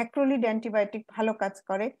 ম্যাক্রোলিড অ্যান্টিবায়োটিক ভালো কাজ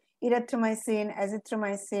করে, ইরাথ্রোমাইসিন,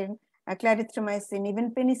 অ্যাজিথ্রোমাইসিন, ক্ল্যারিথ্রোমাইসিন, ইভেন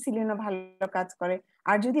পেনিসিলিনও ভালো কাজ করে।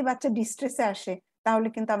 আর যদি বাচ্চা ডিস্ট্রেসে আসে তাহলে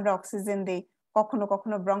কিন্তু আমরা অক্সিজেন দেই, কখনো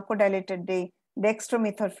কখনো ব্রঙ্কোডাইলেটর দেই,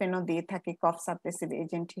 ডেক্সট্রোমিথরফেনও দিয়ে থাকি কফ সাপ্রেসিভ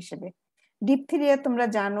এজেন্ট হিসেবে। ডিপথিরিয়া তোমরা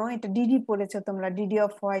জানো, এটা ডিডি পড়েছো তোমরা, ডিডি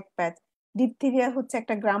অফ হোয়াইট প্যাচ। ডিপথিরিয়া হচ্ছে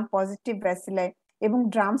একটা গ্রাম পজিটিভ ব্যাসিলাই, এবং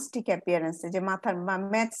ড্রামস্টিক অ্যাপিয়ারেন্সে, যে মাথার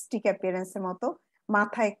ম্যাচ স্টিক অ্যাপিয়ারেন্সের মতো,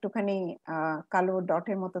 মাথা একটুখানি কালো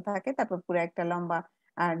ডটের মতো থাকে, তারপর পুরো একটা লম্বা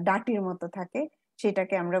ডাটির মতো থাকে,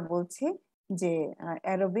 সেটাকে আমরা বলছি যে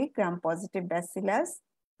aerobic gram positive bacillus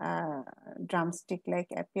drumstick like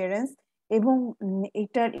appearance. এবং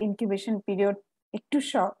এটার ইনকিউবেশন পিরিয়ড একটু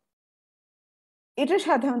এটা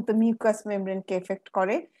সাধারণত মিউকাস মেমব্রেনকে এফেক্ট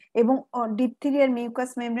করে, এবং ডিপথিরিয়ার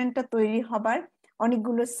মিউকাস মেমব্রেনটা তৈরি হবার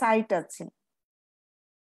অনেকগুলো সাইট আছে।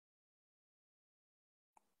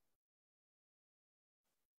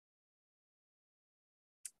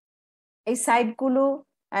 এই সাইটগুলো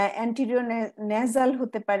অ্যান্টিরিয়র নেজাল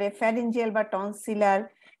হতে পারে, ফ্যারিঞ্জিয়াল বা টনসিলার,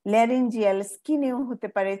 ল্যারিঞ্জিয়াল, স্কিনেও হতে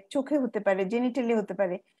পারে, চোখে হতে পারে, জেনিটালি হতে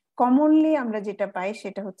পারে। কমনলি আমরা যেটা পাই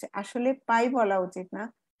সেটা হচ্ছে, আসলে পাই বলা উচিত না,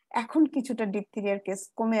 এখন কিছুটা ডিপথিরিয়ার কেস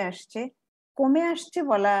কমে আসছে, কমে আসছে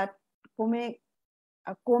বলা, কমে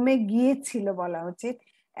কমে গিয়েছিল বলা উচিত।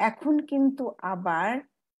 এখন কিন্তু আবার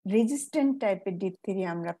রেজিস্ট্যান্ট টাইপের ডিপথিরিয়া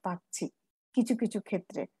আমরা পাচ্ছি কিছু কিছু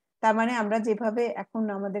ক্ষেত্রে। তার মানে আমরা যেভাবে এখন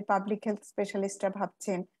আমাদের পাবলিক হেলথ স্পেশালিস্টরা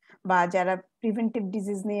ভাবছেন, বা যারা প্রিভেন্টিভ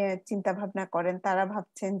ডিজিজ নিয়ে চিন্তা ভাবনা করেন, তারা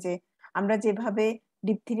ভাবছেন যে আমরা যেভাবে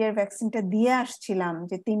ডিপথিরিয়ার ভ্যাকসিনটা দিয়ে আসছিলাম,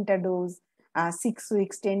 যে 3টা ডোজ, 6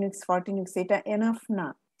 উইকস, 10 উইকস, 14 উইকস, এটা এনাফ না।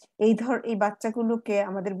 এই বাচ্চাগুলোকে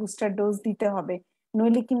আমাদের বুস্টার ডোজ দিতে হবে,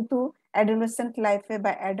 নইলে কিন্তু অ্যাডোলেসেন্ট লাইফে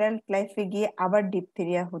বা অ্যাডাল্ট লাইফে গিয়ে আবার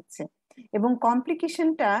ডিপথিরিয়া হচ্ছে। এবং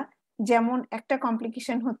কমপ্লিকেশনটা, যেমন একটা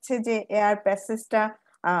কমপ্লিকেশন হচ্ছে যে এয়ার প্যাসেজটা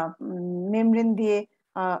মেমব্রেন দিয়ে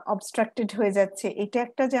অবস্ট্রাক্টেড হয়ে যাচ্ছে, এটা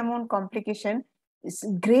একটা যেমন কমপ্লিকেশন।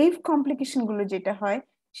 গ্রেভ কমপ্লিকেশন গুলো যেটা হয়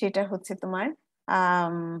সেটা হচ্ছে তোমার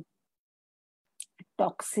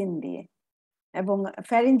টক্সিন দিয়ে, এবং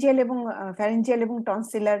ফ্যারিঞ্জিয়াল এবং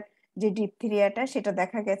টনসিলার যে ডিপথিরিয়াটা, সেটা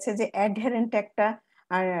দেখা গেছে যে অ্যাডহেরেন্ট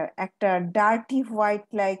একটা ডার্টি হোয়াইট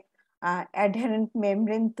লাইক অ্যাডহেরেন্ট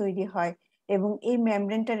মেমব্রেন তৈরি হয়, এবং এই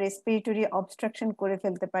মেমব্রেনটা রেসপিরেটরি অবস্ট্রাকশন করে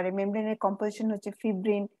ফেলতে পারে। মেমব্রেনের কম্পোজিশন হচ্ছে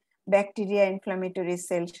ফিব্রিন, ব্যাকটেরিয়া, ইনফ্লামেটরি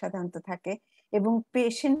সেল সাধারণত থাকে, এবং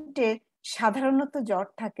পেশেন্টের সাধারণত জ্বর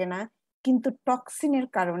থাকে না, কিন্তু টক্সিনের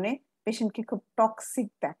কারণে পেশেন্টকে খুব টক্সিক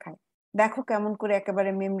দেখায়। দেখো কেমন করে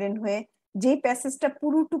একেবারে মেমব্রেন হয়ে, যে প্যাসেজটা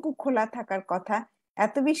পুরোটুকু খোলা থাকার কথা,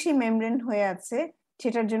 এত বেশি মেমব্রেন হয়ে আছে,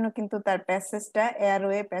 সেটার জন্য কিন্তু তার প্যাসেজটা,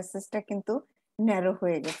 এয়ারওয়ে প্যাসেজটা কিন্তু ন্যারো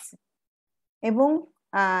হয়ে গেছে। এবং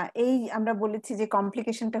এই আমরা বলেছি যে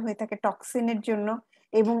কমপ্লিকেশনটা হয়ে থাকে টক্সিনের জন্য,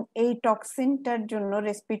 এবং এই টক্সিনটার জন্য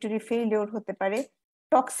রেসপিরেটরি ফেইলিওর হতে পারে।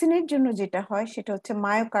 টক্সিনের জন্য যেটা হয় সেটা হচ্ছে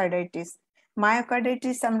মায়োকার্ডাইটিস।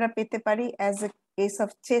 মায়োকার্ডাইটিস আমরা পেতে পারি as a case of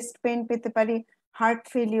chest pain পেতে পারি, হার্ট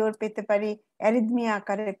ফেলিওর পেতে পারি, অ্যারিথমিয়া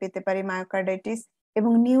আকারে পেতে পারি মায়োকার্ডাইটিস,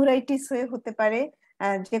 এবং নিউরাইটিস হয়ে হতে পারে,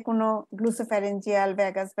 যে কোনো গ্লুসোফ্যারেঞ্জিয়াল,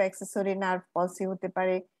 ভ্যাগাস বা অ্যাক্সেসরি নার্ভ পলসি হতে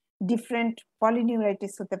পারে, ডিফারেন্ট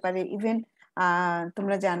পলিনিউরাইটিস হতে পারে। ইভেন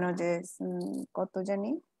তোমরা জানো যে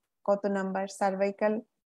কত নাম্বার সার্ভাইকাল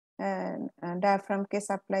ডায়াফ্রামকে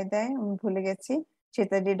সাপ্লাই দেয়, আমি ভুলে গেছি,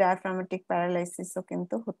 সেটা দিয়ে ডায়াফ্রামেটিক প্যারালাইসিসও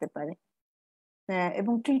কিন্তু হতে পারে।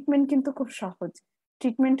 এবং ট্রিটমেন্ট কিন্তু খুব সহজ।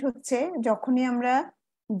 ট্রিটমেন্ট হচ্ছে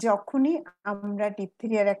যখনই আমরা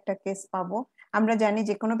ডিপথিরিয়ার একটা কেস পাবো, আমরা জানি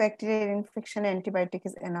যে কোনো ব্যাকটেরিয়াল ইনফেকশনে অ্যান্টিবায়োটিক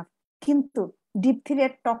ইজ এনাফ, কিন্তু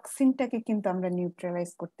ডিপথিরিয়ার টক্সিনটাকে কিন্তু আমরা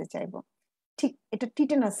নিউট্রালাইজ করতে চাইবো। ঠিক এটা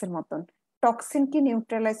টিটেনাসের মতন, টক্সিনকে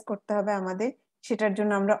নিউট্রালাইজ করতে হবে আমাদের। সেটার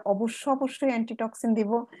জন্য আমরা অবশ্যই অ্যান্টিটক্সিন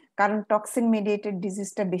দিব, কারণ টক্সিন মেডিয়েটেড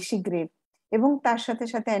ডিজিজটা বেশি গ্রেভ, এবং তার সাথে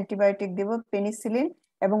সাথে অ্যান্টিবায়োটিক দিব, পেনিসিলিন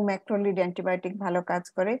এবং ম্যাক্রোলিড অ্যান্টিবায়োটিক ভালো কাজ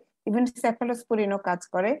করে, ইভেন সেফালোস্পোরিনও কাজ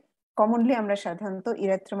করে। কমনলি আমরা সাধারণত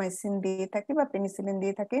ইরিথ্রোমাইসিন দিয়ে থাকি বা পেনিসিলিন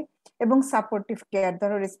দিয়ে থাকি, এবং সাপোর্টিভ কেয়ার,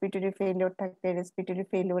 ধরো রেসপিরেটরি ফেলিওর থাকলে রেসপিরেটরি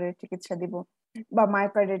ফেলিওরের চিকিৎসা দিব, বা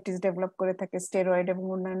মায়োকার্ডিটিস ডেভেলপ করে থাকে স্টেরয়েড এবং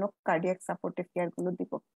অন্যান্য কার্ডিয়াক সাপোর্টিভ কেয়ার গুলো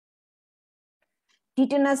দিব।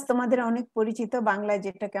 টিটেনাস তোমাদের অনেক পরিচিত, বাংলায়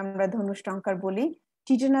যেটাকে আমরা ধনুষ্টঙ্কার বলি।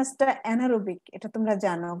 টিটেনাসটা অ্যানারোবিক, এটা তোমরা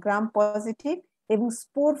জানো, গ্রাম পজিটিভ এবং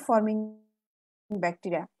স্পোর ফর্মিং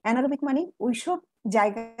ব্যাকটেরিয়া। অ্যানারোবিক মানে ওইসব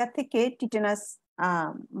জায়গা থেকে টিটেনাস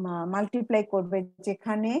মাল্টিপ্লাই করবে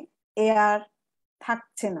যেখানে এয়ার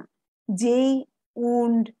থাকছে না। যেই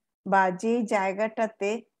উন্ড বা যে জায়গাটাতে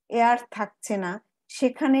এয়ার থাকছে না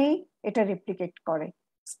সেখানেই এটা রেপ্লিকেট করে।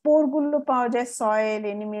 স্পোর গুলো পাওয়া যায় সয়েল,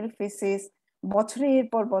 এনিমেল, ফিসিস, বছরের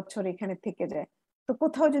পর বছর এখানে থেকে যায়। তো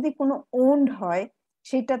কোথাও যদি কোনো উন্ড হয়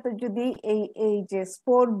সেটাতে যদি এই এই যে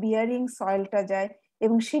স্পোর বিয়ারিং সয়েলটা যায়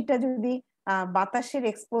এবং সেটা যদি বাতাসের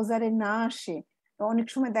এক্সপোজারে না আসে, অনেক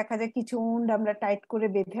সময় দেখা যায় কিছু উন্ড আমরা টাইট করে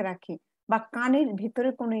বেঁধে রাখি, বা কানের ভিতরে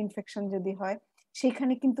কোনো ইনফেকশন যদি হয়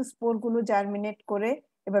সেখানে কিন্তু স্পোর গুলো জার্মিনেট করে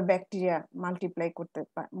এবার ব্যাকটেরিয়া মাল্টিপ্লাই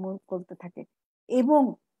করতে থাকে, এবং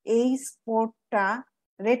এই স্পোরটা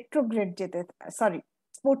রেট্রোগ্রেড যেতে, সরি,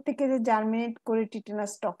 স্পোর থেকে যে জার্মিনেট করে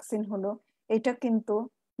টিটেনাস টক্সিন হলো, এটা কিন্তু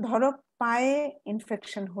ধরো পায়ে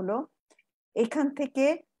ইনফেকশন হলো, এখান থেকে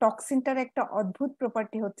টক্সিনটার একটা অদ্ভুত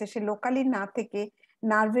প্রপার্টি হচ্ছে সে লোকালি না থেকে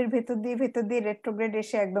নার্ভের ভেতর দিয়ে রেট্রোগ্রেড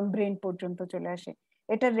এসে একদম ব্রেন পর্যন্ত চলে আসে।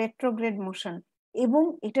 এটা রেট্রোগ্রেড মোশন, এবং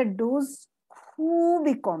এটা ডোজ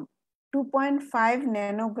খুবই কম, 2.5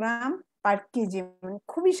 ন্যানোগ্রাম পার কেজি,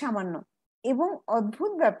 খুবই সামান্য। এবং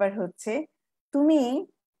অদ্ভুত ব্যাপার হচ্ছে তুমি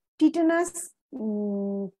টিটেনাস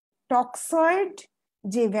টক্সয়েড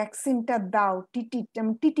যে ভ্যাকসিনটা দাও,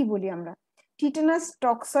 টিটি বলি আমরা, টিটেনাস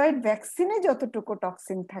টক্সয়েড ভ্যাকসিনে যতটুকু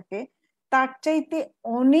টক্সিন থাকে তার চাইতে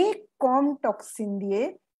অনেক কম টক্সিন দিয়ে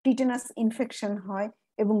টিটেনাস ইনফেকশন হয়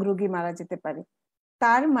এবং রোগী মারা যেতে পারে।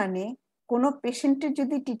 তার মানে কোনো পেশেন্টের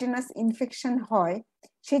যদি টিটেনাস ইনফেকশন হয়,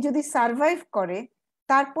 সে যদি সার্ভাইভ করে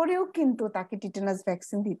তারপরেও কিন্তু তাকে টিটেনাস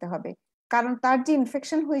ভ্যাকসিন দিতে হবে, কারণ তার যে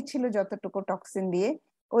ইনফেকশন হয়েছিল যতটুকু টক্সিন দিয়ে,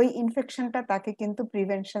 ওই ইনফেকশনটা তাকে কিন্তু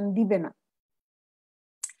প্রিভেনশন দিবে না।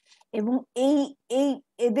 এবং এই এই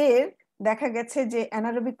এদের দেখা গেছে যে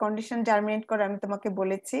অ্যানারোবিক কন্ডিশন জার্মিনেট করে, আমি তোমাকে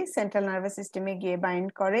বলেছি, সেন্ট্রাল নার্ভাস সিস্টেমে গিয়ে বাইন্ড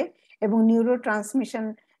করে এবং নিউরো ট্রান্সমিশন,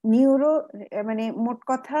 নিউরো মানে মোট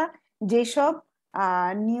কথা যেসব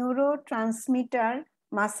নিউরো ট্রান্সমিটার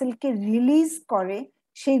মাসেলকে রিলিজ করে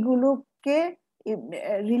সেগুলোকে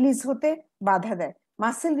রিলিজ হতে বাধা দেয়।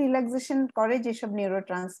 মাসেল রিল্যাক্সেশন করে যেসব নিউরো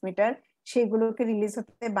ট্রান্সমিটার, সেগুলোকে রিলিজ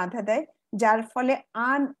হতে বাধা দেয়, যার ফলে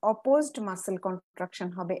আনঅপোজড মাসেল কন্ট্রাকশন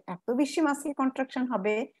হবে, এত বেশি মাসেল কন্ট্রাকশন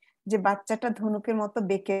হবে যে বাচ্চাটা ধনুকের মতো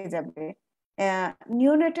বেঁকে যাবে।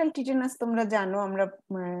 নিওনেটাল টিটেনাস তোমরা জানো, আমরা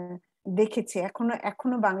দেখেছি, এখনো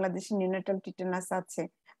এখনো বাংলাদেশে নিওনেটাল টিটেনাস আছে,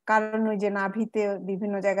 কারণ ওই যে নাভিতে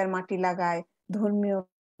বিভিন্ন জায়গায় মাটি লাগায়, ধর্মীয়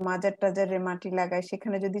মাজার টাজারে মাটি লাগায়,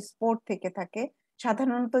 সেখানে যদি স্পোর থেকে থাকে,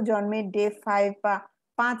 সাধারণত জন্মের ডে 5 বা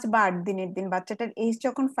 5 বা 8 দিনের দিন, বাচ্চাটার এজ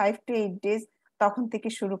যখন 5 to 8 days তখন থেকে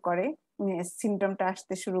শুরু করে সিমটমটা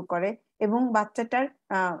আসতে শুরু করে, এবং বাচ্চাটার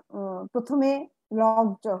প্রথমে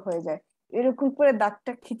লকজ হয়ে যায়, এরকম করে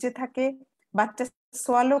দাঁতটা খিচে থাকে, বাচ্চা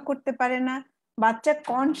সোয়ালো করতে পারে না, বাচ্চা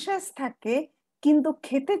কনসিয়াস থাকে কিন্তু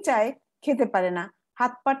খেতে চায়, খেতে পারে না,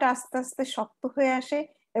 হাত পাটা আস্তে আস্তে শক্ত হয়ে আসে,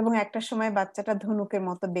 এবং একটা সময় বাচ্চাটা ধনুকের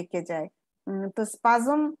মতো বেঁকে যায়। তো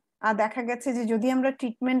স্পাজম দেখা গেছে যে যদি আমরা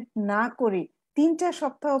ট্রিটমেন্ট না করি 3-4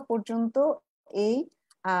 সপ্তাহ পর্যন্ত এই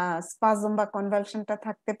স্পাজম বা কনভালশনটা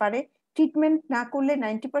থাকতে পারে। ট্রিটমেন্ট না করলে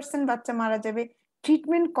 90% বাচ্চা মারা যাবে,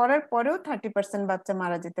 ট্রিটমেন্ট করার পরেও 30% বাচ্চা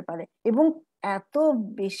মারা যেতে পারে, এবং এত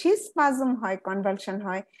বেশি স্পাজম হয়, কনভালশন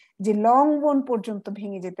হয় যে লং বোন পর্যন্ত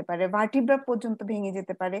ভেঙে যেতে পারে, ভার্টিব্রা পর্যন্ত ভেঙে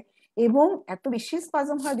যেতে পারে, এবং এত বেশি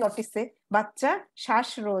স্পাজম হয় জটিসে বাচ্চা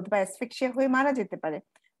শ্বাসরোধ বা অ্যাসফিক্সিয়া হয়ে মারা যেতে পারে।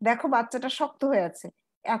 দেখো বাচ্চাটা শক্ত হয়ে আছে,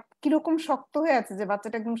 কিরকম শক্ত হয়ে আছে যে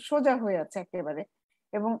বাচ্চাটা একদম সোজা হয়ে আছে একেবারে।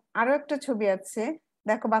 এবং আরো একটা ছবি আছে,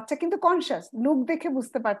 দেখো বাচ্চা কিন্তু কনসাস, লুক দেখে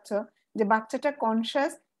বুঝতে পারছো যে বাচ্চাটা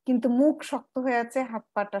কনসাস, কিন্তু মুখ শক্ত হয়ে আছে, হাত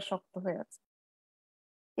পাটা শক্ত হয়ে আছে।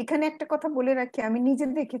 এখানে একটা কথা বলে রাখি, আমি নিজে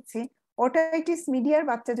দেখেছি অটাইটিস মিডিয়ার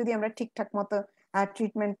বাচ্চা যদি আমরা ঠিকঠাক মতো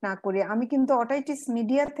ট্রিটমেন্ট না করি, আমি কিন্তু অটাইটিস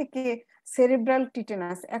মিডিয়া থেকে সেরেব্রাল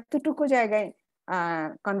টিটেনাস এতটুকু জায়গায়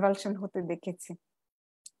কনভালশন হতে দেখেছি।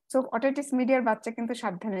 তো অটাইটিস মিডিয়ার বাচ্চা কিন্তু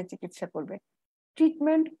সাবধানে চিকিৎসা করবে।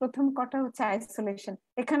 ট্রিটমেন্ট প্রথম কথা হচ্ছে আইসোলেশন।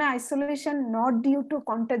 এখানে isolation not due to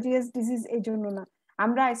contagious disease, এই জন্য না,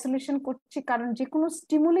 আমরা আইসোলেশন করছি কারণ যে কোনো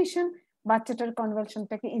স্টিমুলেশন বাচ্চাটার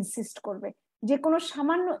কনভালশনটাকে ইনসিস্ট করবে, যে কোনো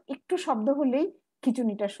সামান্য একটু শব্দ হলেই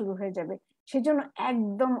খিচুনিটা শুরু হয়ে যাবে। সেজন্য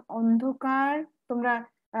একদম অন্ধকার, তোমরা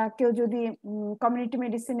কেউ যদি কমিউনিটি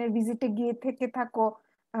মেডিসিনের ভিজিটে গিয়ে থেকে থাকো,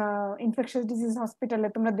 ইনফেকশাস ডিজিজ হসপিটালে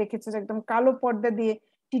তোমরা দেখেছো যে একদম কালো পর্দা দিয়ে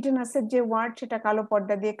টিটেনাসের যে ওয়ার্ড সেটা কালো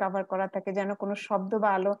পর্দা দিয়ে কভার করা থাকে, যেন কোনো শব্দ বা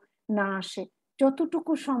আলো না আসে।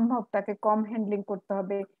 যতটুকু সম্ভব তাকে কম হ্যান্ডলিং করতে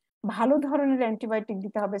হবে, ভালো ধরনের অ্যান্টিবায়োটিক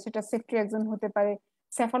দিতে হবে, সেটা সেফট্রিয়াক্সন হতে পারে,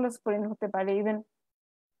 সেফালোস্পোরিন হতে পারে, ইভেন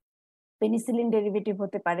পেনিসিলিন ডেরিভেটিভ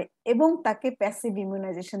হতে পারে, এবং তাকে প্যাসিভ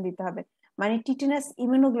ইমিউনাইজেশন দিতে হবে, মানে টিটেনাস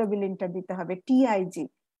ইমিউনোগ্লোবুলিনটা দিতে হবে, টিআইজি।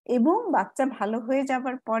 এবং বাচ্চা ভালো হয়ে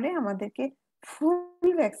যাবার পরে আমাদেরকে ফুল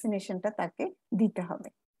ভ্যাকসিনেশনটা তাকে দিতে হবে।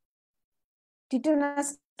 টিটেনাস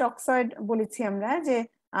টক্সয়েড বলেছি আমরা যে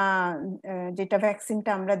যেটা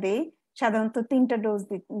ভ্যাকসিনটা আমরা দেই সাধারণত 3টা ডোজ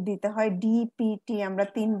দিতে হয়। ডিপিটি আমরা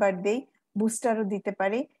 3বার দেই, বুস্টারও দিতে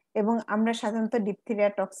পারি, এবং আমরা সাধারণত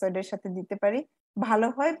ডিপথেরিয়া টক্সয়েডের সাথে দিতে পারি। ভালো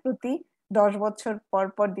হয় প্রতি 10 বছর পর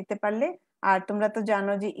পর দিতে পারলে। আর তোমরা তো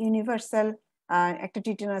জানো যে ইউনিভার্সাল একটা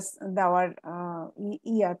টিটেনাস দেওয়ার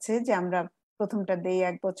আছে, যে আমরা প্রথমটা দেই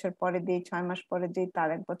 1 বছর পরে দিই, 6 মাস পরে দিই, তার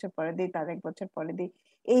 1 বছর পরে দিই, তার 1 বছর পরে দিই।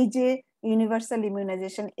 এই যে ইউনিভার্সাল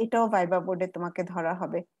ইমিউনাইজেশন, এটাও ভাইবা বোর্ডে তোমাকে ধরা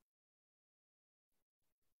হবে।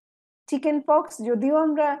 চিকেন পক্স যদিও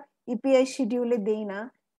আমরা ইপিআই শিডিউলে দেই না,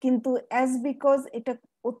 কিন্তু অ্যাজ বিকজ এটা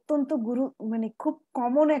অত্যন্ত মানে খুব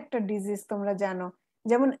কমন একটা ডিজিজ, তোমরা জানো।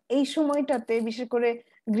 যেমন এই সময়টাতে বিশেষ করে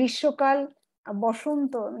গ্রীষ্মকাল,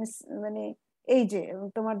 বসন্ত, মানে এই যে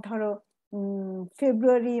তোমার ধরো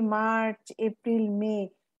ফেব্রুয়ারি, মার্চ, এপ্রিল, মে,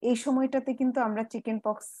 এই সময়টাতে কিন্তু আমরা চিকেন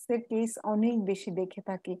পক্সের কেস অনেক বেশি দেখে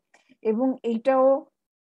থাকি। এবং এইটাও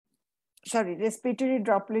রেসপিরেটরি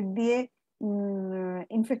ড্রপলেট দিয়ে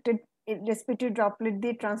ইনফেক্টেড রেসপিরেটরি ড্রপলেট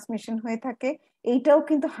দিয়ে ট্রান্সমিশন হয়ে থাকে। এইটাও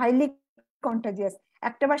কিন্তু হাইলি কন্টাজিয়াস।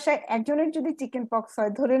 একটা বাসায় একজনের যদি চিকেন পক্স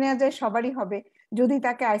হয়, ধরে নেওয়া যায় সবারই হবে যদি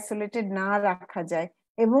তাকে আইসোলেটেড না রাখা যায়।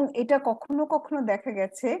 এবং এটা কখনো কখনো দেখা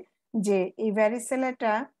গেছে যে এই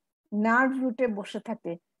ভ্যারিসেলাটা নার্ভ রুটে বসে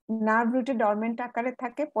থাকে, নার্ভ রুটে ডরমেন্ট আকারে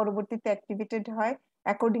থাকে, পরবর্তীতে অ্যাক্টিভেটেড হয়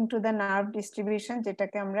according to the nerve distribution,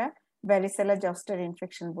 যেটাকে আমরা ভ্যারিসেলা জস্টার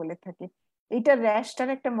ইনফেকশন বলে থাকি। এইটা র্যাশটার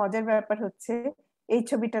একটা মজার ব্যাপার হচ্ছে, এই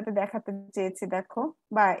ছবিটাতে দেখাতে চেয়েছি, দেখো,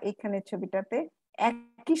 বা এখানে ছবিটাতে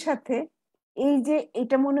একই সাথে এই যে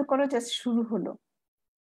এটা মনে করো যে শুরু হলো,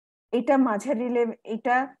 এটা মাঝারি লেভেল,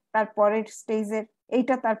 এটা তার পরের স্টেজের,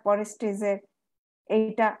 এইটা তার পরের স্টেজের,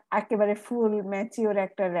 এইটা একেবারে ফুল ম্যাচিওর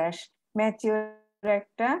একটা র্যাশ, ম্যাচিওর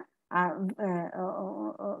একটা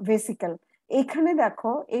ভেসিকল। এখানে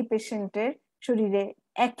দেখো এই পেশেন্টের শরীরে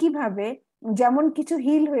একইভাবে যেমন কিছু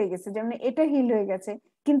হিল হয়ে গেছে, যেমন এটা হিল হয়ে গেছে,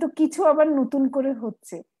 কিন্তু কিছু আবার নতুন করে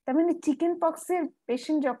হচ্ছে। তার মানে চিকেন পক্সের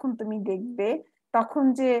পেশেন্ট যখন তুমি দেখবে, তখন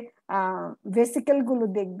যে ভেসিকল গুলো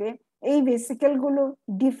দেখবে, এই ভেসিকল গুলো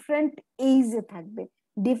ডিফারেন্ট এইজে থাকবে,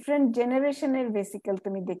 ডিফারেন্ট জেনারেশনের ভেসিকল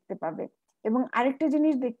তুমি দেখতে পাবে। এবং আরেকটা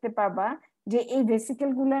জিনিস দেখতে পাবা যে এই ভেসিকল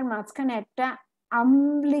গুলার মাঝখানে একটা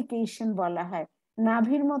আমব্লিকেশন বলা হয়,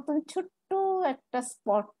 নাভির মতন ছোট্ট একটা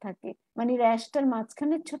স্পট থাকে, মানে র্যাশটার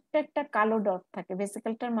মাঝখানে ছোট্ট একটা কালো ডট থাকে,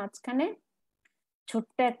 ভেসিকলটার মাঝখানে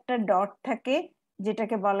ছোট্ট একটা ডট থাকে,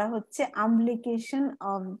 যেটাকে বলা হচ্ছে আমব্লিকেশন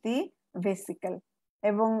অফ দি ভেসিকল।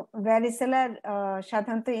 এবং ভ্যারিসেলার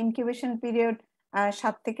সাধারণত ইনকিউবেশন পিরিয়ড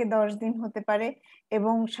 7 থেকে 10 দিন হতে পারে।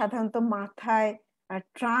 এবং সাধারণত মাথায়,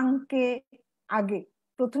 ট্রাঙ্কে আগে,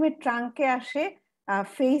 প্রথমে ট্রাঙ্কে আসে,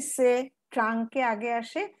 ফেসে, ট্রাঙ্কে আগে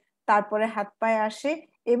আসে, তারপরে হাত পায়ে আসে,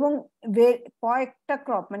 এবং কয়েকটা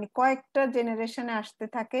ক্রপ, মানে কয়েকটা জেনারেশনে আসতে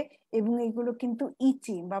থাকে। এবং এগুলো কিন্তু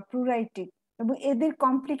ইচি বা প্লুরাইটিক, এবং এদের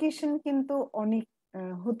কমপ্লিকেশন কিন্তু অনেক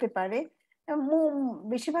হতে পারে।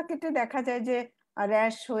 বেশিরভাগ ক্ষেত্রে দেখা যায় যে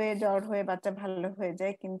র্যাশ হয়ে, জ্বর হয়ে বাচ্চা ভালো হয়ে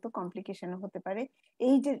যায়, কিন্তু কমপ্লিকেশন হতে পারে।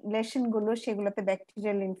 এই যে লেশন গুলো, সেগুলোতে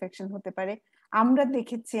ব্যাকটেরিয়াল ইনফেকশন হতে পারে। আমরা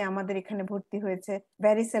দেখেছি আমাদের এখানে ভর্তি হয়েছে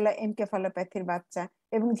ভ্যারিসেলা এনকেফালোপ্যাথির বাচ্চা,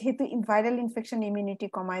 এবং যেহেতু ভাইরাল ইনফেকশন ইমিউনিটি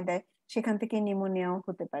কমায় দেয়, সেখান থেকে নিউমোনিয়াও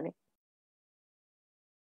হতে পারে।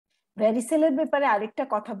 ভ্যারিসেলার ব্যাপারে আরেকটা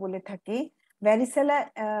কথা বলে থাকি, ভ্যারিসেলা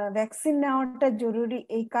ভ্যাকসিন নেওয়াটা জরুরি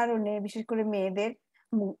এই কারণে, বিশেষ করে মেয়েদের,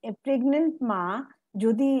 প্রেগনেন্ট মা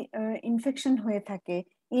যদি ইনফেকশন হয়ে থাকে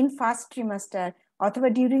ইন ফার্স্ট ট্রিমাস্টার অথবা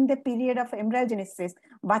during the period of embryogenesis,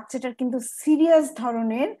 বাচ্চাটার কিন্তু সিরিয়াস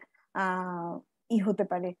ধরনের হতে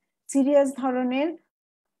পারে, সিরিয়াস ধরনের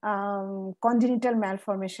কনজেনিটাল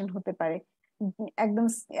ম্যালফরমেশন হতে পারে। একদম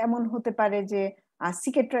এমন হতে পারে যে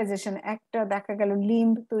সিকেট্রাইজেশন, একটা দেখা গেল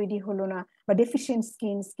লিম্ব তৈরি হলো না, বা ডেফিসিয়েন্ট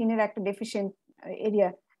স্কিনের একটা ডেফিসিয়েন্ট এরিয়া,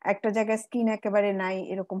 একটা জায়গায় স্কিন একেবারে নাই,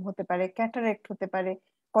 এরকম হতে পারে, ক্যাটারেক্ট হতে পারে,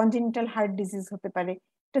 কনজেনিটাল হার্ট ডিজিজ হতে পারে।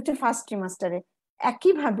 এটা হচ্ছে ফার্স্ট ট্রিমাস্টারে।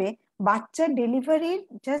 একইভাবে বাচ্চা ডেলিভারির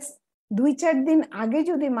জাস্ট 2-4 দিন আগে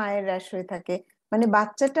যদি মায়ের র্যাশ হয়ে থাকে, মানে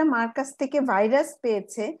বাচ্চাটা মার কাছ থেকে ভাইরাস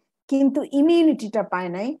পেয়েছে কিন্তু ইমিউনিটিটা পায়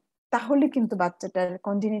নাই, তাহলে কিন্তু বাচ্চাটার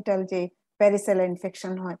কনজেনিটাল যে ভ্যারিসেলা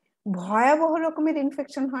ইনফেকশন হয়, ভয়াবহ রকমের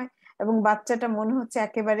ইনফেকশন হয়। এবং বাচ্চাটা মনে হচ্ছে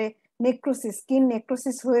একেবারে নেক্রোসিস, স্কিন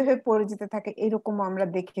নেক্রোসিস হয়ে হয়ে পড়ে যেতে থাকে, এরকম আমরা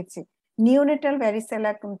দেখেছি। নিওনেটাল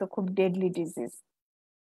ভ্যারিসেলা কিন্তু খুব ডেডলি ডিজিজ।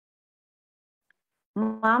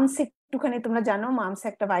 মামস একটুখানি তোমরা জানো, মামস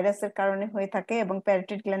একটা ভাইরাসের কারণে হয়ে থাকে, এবং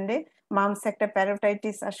প্যারোটিড গ্ল্যান্ডে মামস একটা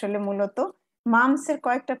প্যারোটাইটিস। আসলে মূলত মামসের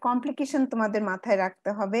কয়েকটা কমপ্লিকেশন তোমাদের মাথায় রাখতে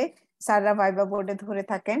হবে, স্যাররা ভাইবা বোর্ডে ধরে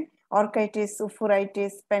থাকেন। অর্কাইটিস,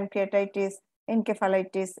 উফুরাইটিস, প্যানক্রিয়াটাইটিস,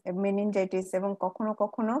 এনকেফালাইটিস, মেনিনজাইটিস, এবং কখনো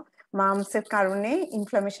কখনো মামসের কারণে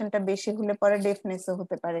ইনফ্লামেশনটা বেশি হলে পরে ডেফনেসও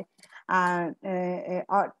হতে পারে। আর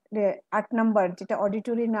 8 নম্বর যেটা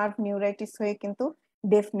অডিটরি নার্ভ নিউরাইটিস হয়ে কিন্তু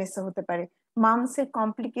ডেফনেসও হতে পারে। মামসের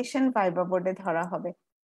কমপ্লিকেশন ভাইবা বোর্ডে ধরা হবে।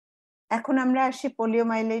 এখন আমরা আসি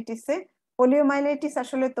পোলিওমাইলাইটিসে। পোলিওমাইলাইটিস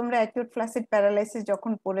আসলে তোমরা অ্যাকিউট ফ্ল্যাসিড প্যারালাইসিস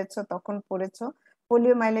যখন পড়েছো তখন পড়েছো।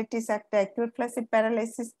 পোলিওমাইলাইটিস একটা অ্যাকিউট ফ্ল্যাসিড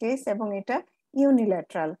প্যারালাইসিস কেস, এবং এটা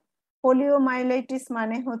ইউনিল্যাটারাল। পোলিওমাইলাইটিস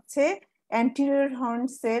মানে হচ্ছে অ্যান্টিরিয়র হর্ন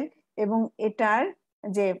সেল, এবং এটার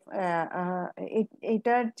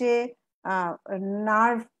যে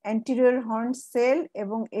নার্ভ অ্যান্টিরিয়র হর্ন সেল,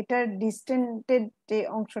 এবং এটার ডিস্টেন্টেড যে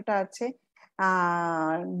অংশটা আছে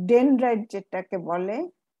ডেনড্রাইট যেটাকে বলে,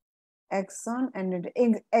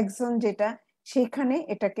 এক্সন যেটা, সেখানে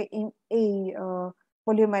এটাকে এই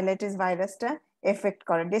পোলিওমাইলাইটিস ভাইরাসটা এফেক্ট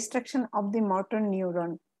করে। Destruction of the motor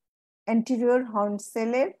neuron, anterior horn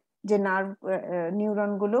সেলের যে নার্ভ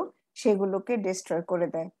নিউরন গুলো সেগুলোকে ডিস্ট্রয় করে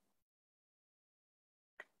দেয়।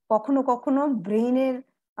 কখনো কখনো ব্রেইনের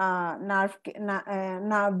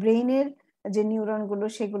নার্ভ ব্রেইনের যে নিউরন গুলো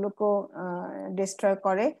সেগুলোকেও ডিস্ট্রয়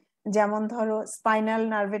করে। যেমন ধরো স্পাইনাল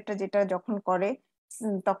নার্ভেরটা যেটা যখন করে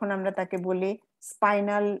তখন আমরা তাকে বলি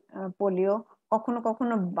স্পাইনাল পোলিও। কখনো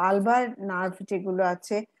কখনো বালবার নার্ভ যেগুলো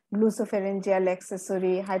আছে, গ্লুসোফেরেঞ্জিয়াল,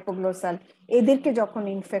 অ্যাক্সেসরি, হাইপোগ্লোসাল, এদেরকে যখন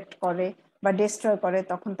ইনফেক্ট করে বা ডিস্ট্রয় করে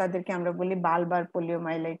তখন তাদেরকে আমরা বলি বালবার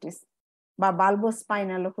পোলিওমাইলাইটিস, বা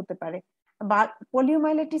বালবোস্পাইনালও হতে পারে।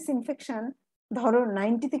 পোলিওমাইলাইটিস ইনফেকশন ধরো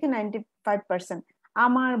 90 থেকে 95%।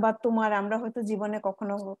 আমার বা তোমার, আমরা হয়তো জীবনে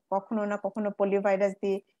কখনো কখনো না কখনো পোলিও ভাইরাস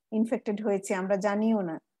দিয়ে ইনফেক্টেড হয়েছে, আমরা জানিও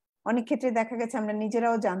না। অনেক ক্ষেত্রে দেখা গেছে আমরা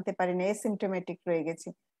নিজেরাও জানতে পারি না, এসিমটোমেটিক রয়ে গেছি।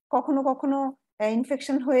 কখনো কখনো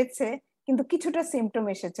ইনফেকশন হয়েছে কিন্তু কিছুটা সিমটম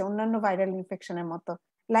এসেছে অন্যান্য ভাইরাল ইনফেকশনের মতো,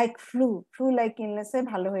 লাইক ফ্লু লাইক ইলনেসে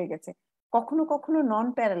ভালো হয়ে গেছে। কখনো কখনো নন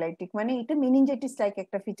প্যারালাইটিক, মানে এটা মেনিনজাইটিস লাইক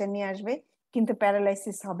একটা ফিচার নিয়ে আসবে কিন্তু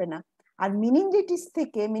প্যারালাইসিস হবে না। আর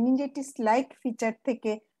মেনিনজাইটিস লাইক ফিচার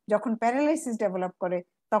থেকে যখন প্যারালাইসিস ডেভেলপ করে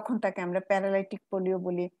তখন তাকে আমরা প্যারালাইটিক পোলিও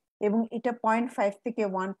বলি, এবং এটা 0.5 থেকে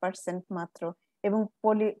 1% মাত্র। এবং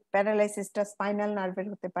প্যারালাইসিসটা স্পাইনাল নার্ভের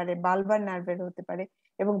হতে পারে, বালবার নার্ভের হতে পারে,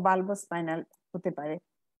 এবং বালবোস্পাইনাল হতে পারে।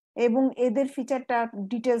 এবং এদের ফিচারটা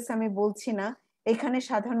ডিটেলস আমি বলছি না এখানে।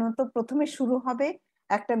 সাধারণত প্রথমে শুরু হবে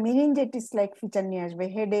একটা মেনিনজাইটিস লাইক ফিচার নিয়ে আসবে,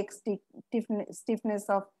 হেডেক, স্টিফনেস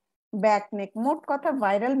অফ ব্যাক, নেক, মোট কথা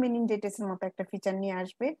ভাইরাল মেনিনজাইটিসের মতো একটা ফিচার নিয়ে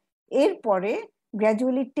আসবে। এরপরে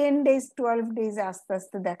গ্র্যাজুয়ালি 10 days 12 days আস্তে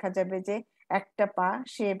আস্তে দেখা যাবে যে একটা পা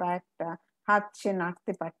সে বা একটা হাত সে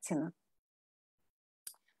নাড়তে পারছে না।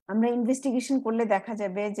 আমরা ইনভেস্টিগেশন করলে দেখা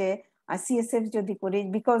যাবে যে সিএসএফ যদি করি,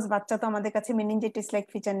 বিকজ বাচ্চা তো আমাদের কাছে মেনিনজাইটিস লাইক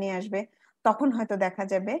ফিচার নিয়ে আসবে, তখন হয়তো দেখা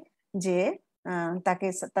যাবে যে তাকে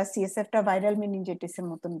তার সিএসএফটা ভাইরাল মেনিনজাইটিসের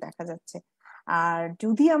মতন দেখা যাচ্ছে। আর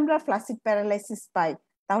যদি আমরা ফ্ল্যাসিড প্যারালাইসিস পাই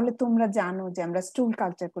তাহলে তোমরা জানো যে আমরা স্টুল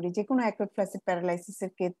কালচার করি যে কোনো অ্যাকিউট ফ্ল্যাসিড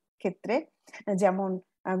প্যারালাইসিসের ক্ষেত্রে, যেমন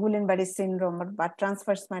গুলেনবারি সিনড্রোম বা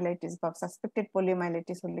ট্রান্সভার্স মাইলাইটিস বা সাসপেক্টেড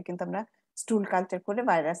পোলিওমাইলাইটিস হলে কিন্তু আমরা স্টুল কালচার করে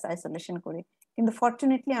ভাইরাস আইসোলেশন করি। কিন্তু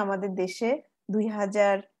ফরচুনেটলি আমাদের দেশে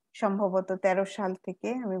 2000 সম্ভবত 13 সাল থেকে,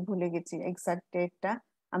 আমি ভুলে গেছি এক্সাক্ট ডেটটা,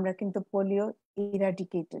 আমরা কিন্তু পোলিও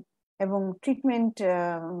ইরাডিকেটেড। এবং ট্রিটমেন্ট,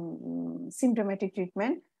 সিমটোমেটিক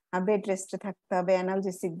ট্রিটমেন্ট, বেড রেস্টে থাকতে হবে,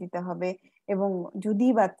 অ্যানালজেসিক দিতে হবে, এবং যদি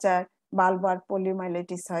বাচ্চার বালবার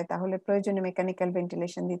পোলিওমাইলাইটিস হয় তাহলে প্রয়োজনে মেকানিক্যাল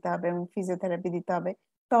ভেন্টিলেশন দিতে হবে এবং ফিজিওথেরাপি দিতে হবে।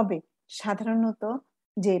 তবে সাধারণত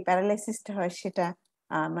যে প্যারালাইসিসটা হয় সেটা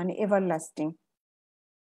মানে এভারলাস্টিং।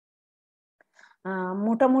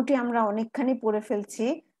 মোটামুটি আমরা অনেকখানি পড়ে ফেলছি।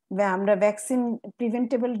 আমরা ভ্যাকসিন,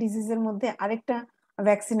 প্রিভেন্টেবল ডিজিজের মধ্যে আরেকটা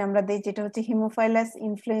ভ্যাকসিন আমরা দেই যেটা হচ্ছে হিমোফাইলাস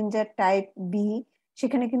ইনফ্লুয়েঞ্জা টাইপ বি।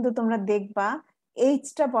 সেখানে কিন্তু তোমরা দেখবা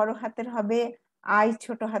এইচটা বড় হাতের হবে, আই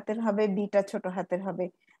ছোট হাতের হবে, বিটা ছোট হাতের হবে।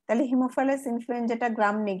 তাহলে হিমোফাইলাস ইনফ্লুয়েঞ্জাটা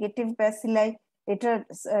গ্রাম নেগেটিভ ব্যাসিলাই, এটা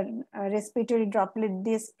রেসপিরেটরি ড্রপলেট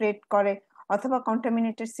দিয়ে স্প্রেড করে অথবা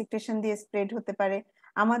কন্টামিনেটেড সিক্রেশন দিয়ে স্প্রেড হতে পারে।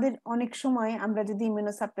 আমাদের অনেক সময় আমরা যদি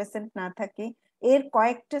ইমিউনোসাপ্রেসেন্ট না থাকি, এর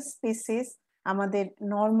কয়েকটা স্পিসিস আমাদের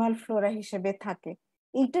নর্মাল ফ্লোরা হিসেবে থাকে।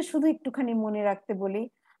 এইটা শুধু একটুখানি মনে রাখতে বলি।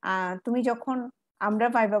 তুমি যখন, আমরা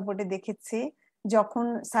ভাইবা বোর্ডে দেখেছি যখন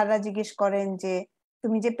স্যাররা জিজ্ঞেস করেন যে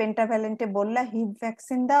তুমি যে পেন্টাভ্যালেন্টে বললা হিপ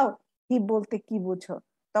ভ্যাকসিন দাও, হিপ বলতে কি বুঝো,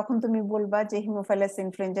 তখন তুমি বলবা যে Haemophilus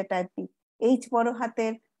influenza type B. H বড়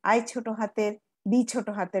হাতের, আই ছোট হাতের, বি ছোট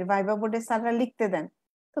হাতের, ভাইবা বোর্ডে স্যাররা লিখতে দেন।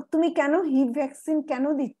 তো তুমি কেন হিপ ভ্যাকসিন কেন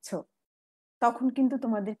দিচ্ছ, তখন কিন্তু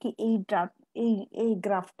তোমাদেরকে এই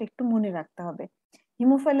গ্রাফটা একটু মনে রাখতে হবে।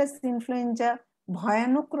 হিমোফাইলাস ইনফ্লুয়েঞ্জা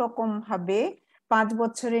ভয়ানক রকম ভাবে 5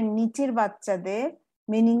 বছরের নিচের বাচ্চাদের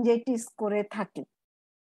মেনিনজাইটিস করে থাকে,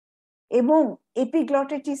 এবং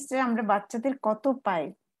এপিগ্লটিটিসে আমরা বাচ্চাদের কত পাই,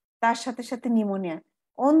 তার সাথে সাথে নিউমোনিয়া।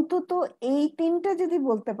 অন্তত এই তিনটা যদি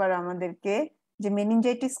বলতে পারো আমাদেরকে, যে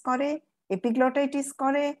মেনিনজাইটিস করে, এপিগ্লটাইটিস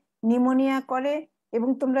করে, নিউমোনিয়া করে, এবং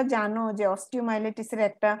তোমরা জানো যে অস্টিওমাইলিটিসের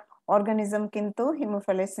একটা অর্গানিজম কিন্তু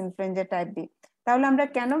হিমোফাইলাস ইনফ্লুয়েঞ্জা টাইপ বি। তাহলে আমরা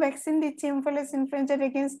কেন ভ্যাকসিন দিচ্ছি হিমোফাইলাস ইনফ্লুয়েঞ্জার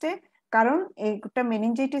এগেইনস্টে? কারণ এইটা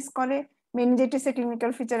মেনিনজাইটিস করে, মেনিনজাইটিসের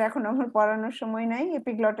ক্লিনিক্যাল ফিচার এখন আমার পড়ানোর সময় নাই,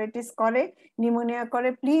 এপিগ্লটাইটিস করে, নিউমোনিয়া করে।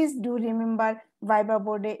 প্লিজ ডু রিমেম্বার ভাইবা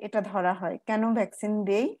বোর্ডে এটা ধরা হয় কেন ভ্যাকসিন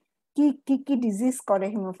দেই, কি কি কি ডিজিজ করে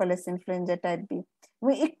হিমোফাইলাস ইনফ্লুয়েঞ্জা টাইপ বি।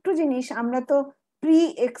 এবং একটু জিনিস, আমরা তো প্রি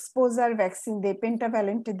এক্সপোজার ভ্যাকসিন দেই,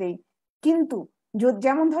 পেন্টাভ্যালেন্ট দেই, কিন্তু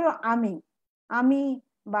যেমন ধরো আমি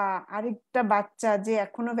বা আরেকটা বাচ্চা যে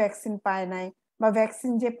এখনো ভ্যাকসিন পায় নাই, বা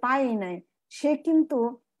ভ্যাকসিন যে পায় নাই, সে কিন্তু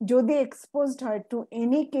যদি এক্সপোজড হয় to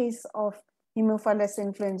any case of Haemophilus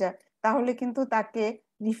influenza, তাহলে কিন্তু তাকে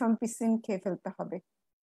রিফাম্পিসিন খেয়ে ফেলতে হবে।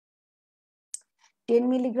 10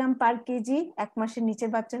 মিলিগ্রাম পার কেজি, 1 মাসের নিচের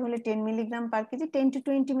বাচ্চা হলে 10 milligram per KG, 10 to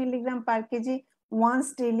 20 milligram per KG once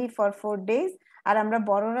daily for 4 days. আর আমরা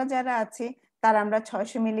বড়রা যারা আছে তার আমরা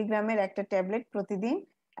 600 মিলিগ্রামের একটা ট্যাবলেট প্রতিদিন,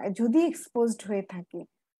 যদি এক্সপোজড হয়ে থাকে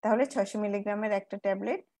তাহলে 600 মিলিগ্রামের একটা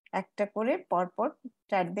ট্যাবলেট একটা করে পরপর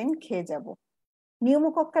 4 দিন খেয়ে যাব।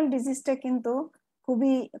 নিউমোকক্কাল ডিজিজটা কিন্তু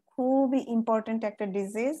খুবই খুবই ইম্পর্টেন্ট একটা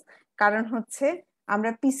ডিজিজ, কারণ হচ্ছে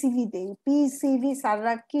আমরা পিসিভি দেই। পিসিভি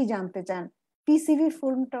স্যাররা কি জানতে চান? পিসিভি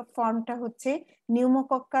ফর্মটা হচ্ছে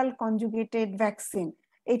নিউমোকক্কাল কনজুগেটেড ভ্যাকসিন।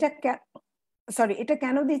 এটা এটা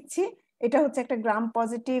কেন দিচ্ছি? এটা হচ্ছে একটা গ্রাম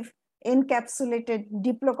পজিটিভ এনক্যাপসুলেটেড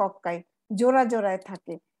ডিপ্লোকক্কাই, জোড়া জোড়ায়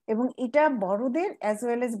থাকে, এবং এটা বড়দের অ্যাজ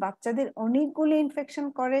ওয়েল এজ বাচ্চাদের অনেকগুলো ইনফেকশন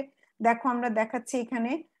করে। দেখো আমরা দেখাচ্ছি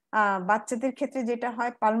এখানে, বাচ্চাদের ক্ষেত্রে যেটা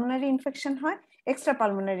হয়, পালমোনারি ইনফেকশন হয়, এক্সট্রা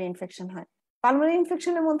পালমোনারি ইনফেকশন হয়। পালমোনারি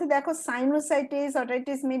ইনফেকশনের মধ্যে দেখো sinusitis,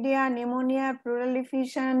 otitis media, pneumonia, plural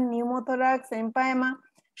এফিউশন, pneumothorax, এমপায়েমা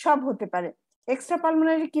সব হতে পারে। এক্সট্রা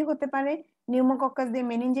পালমোনারি কি হতে পারে? নিউমোকক্কাস দিয়ে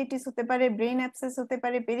মেনিনজাইটিস হতে পারে, ব্রেন অ্যাবসেস হতে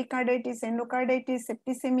পারে, pericarditis, endocarditis,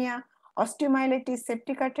 septicaemia, osteomyelitis,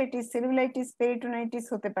 সেপ্টিকার্টাইটিস, cellulitis, peritonitis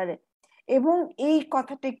হতে পারে। এবং এই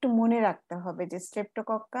কথাটা একটু মনে রাখতে হবে যে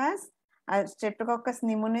স্ট্রেপ্টোকক্কাস আর স্ট্রেপ্টোকক্কাস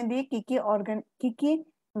নিউমোনিয়া দিয়ে কি কি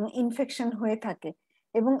ইনফেকশন হয়ে থাকে।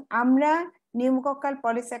 এবং আমরা নিউমোকক্কাল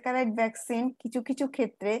পলিস্যাকারাইড ভ্যাকসিন কিছু কিছু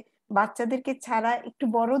ক্ষেত্রে বাচ্চাদেরকে ছাড়া একটু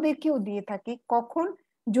বড়দেরকেও দিয়ে থাকি। কখন?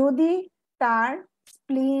 যদি তার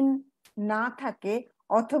স্প্লিন না থাকে,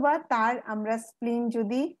 অথবা তার আমরা স্প্লিন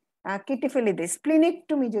যদি কেটে ফেলে দিই,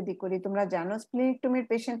 স্প্লিনেক্টমি যদি করি। তোমরা জানো স্প্লিনেক্টমির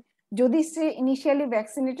পেশেন্ট যদি সে ইনিশিয়ালি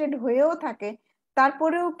ভ্যাকসিনেটেড হয়েও থাকে,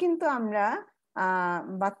 তারপরেও কিন্তু আমরা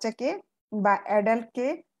বাচ্চাকে বা অ্যাডাল্টকে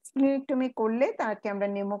স্প্লিনেক্টমি করলে তাকে আমরা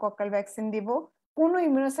নিউমোকক্কাল ভ্যাকসিন দিব। কোনো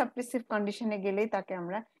ইমিউনোসাপ্রেসিভ কন্ডিশনে গেলেই তাকে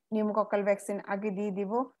আমরা নিউমোকক্কাল ভ্যাকসিন আগে দিয়ে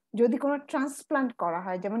দিব। যদি কোনো ট্রান্সপ্লান্ট করা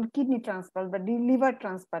হয়, যেমন কিডনি ট্রান্সপ্লান্ট বা লিভার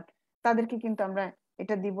ট্রান্সপ্লান্ট, তাদেরকে কিন্তু আমরা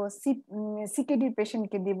এটা দিব। সিকেডির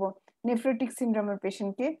পেশেন্টকে দিব, নেফ্রোটিক সিনড্রোমের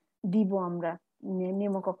পেশেন্টকে দিব আমরা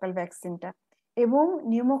নিউমোকক্কাল ভ্যাকসিনটা। এবং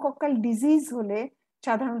নিউমোকক্কাল ডিজিজ হলে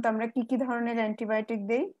সাধারণত আমরা কি কি ধরনের অ্যান্টিবায়োটিক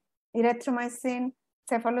দেই? ইরাথ্রোমাইসিন,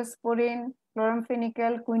 cephalosporin,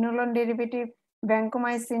 ক্লোরামফেনিক্যাল, quinolone derivative,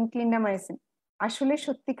 vancomycin, clindamycin. আসলে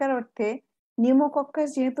সত্যিকার অর্থে নিউমোকক্কাস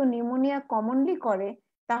যেহেতু নিউমোনিয়া কমনলি করে,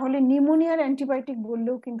 তাহলে নিউমোনিয়ার অ্যান্টিবায়োটিক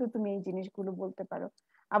বললেও কিন্তু তুমি এই জিনিসগুলো বলতে পারো।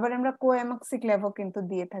 আবার আমরা কোঅ্যামক্সিক্ল্যাভও কিন্তু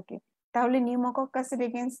দিয়ে থাকি। তাহলে নিউমোকক্কাসের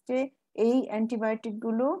এগেইনস্টে এই অ্যান্টিবায়োটিক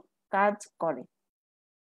গুলো কাজ করে।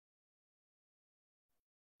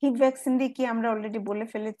 হিপ ভ্যাকসিন দিয়ে কি আমরা অলরেডি বলে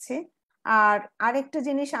ফেলেছি। আর আরেকটা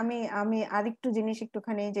জিনিস আমি আমি আরেকটু জিনিস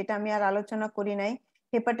একটুখানি, যেটা আমি আর আলোচনা করি নাই,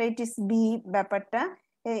 হেপাটাইটিস বি ব্যাপারটা।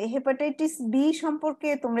 হেপাটাইটিস বি সম্পর্কে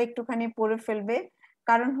তোমরা একটুখানি পড়ে ফেলবে,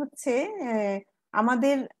 কারণ হচ্ছে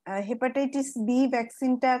আমাদের হেপাটাইটিস বি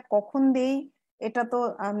ভ্যাকসিনটা কখন দেই এটা তো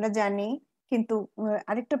আমরা জানি, কিন্তু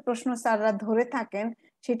আরেকটা প্রশ্ন স্যাররা ধরে থাকেন,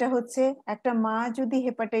 সেটা হচ্ছে একটা মা যদি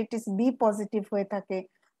হেপাটাইটিস বি পজিটিভ হয়ে থাকে,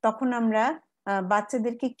 তখন আমরা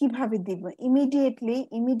বাচ্চাদেরকে কিভাবে দিব?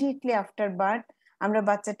 ইমিডিয়েটলি আফটার বার্থ আমরা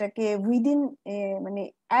বাচ্চাটাকে উইদিন মানে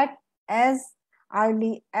অ্যাজ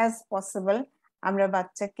আর্লি অ্যাজ পসিবল আমরা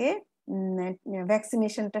বাচ্চাকে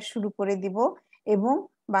ভ্যাকসিনেশনটা শুরু করে দিব। এবং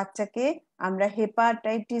বাচ্চাকে আমরা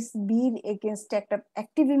হেপাটাইটিস বির এগেনস্টে একটা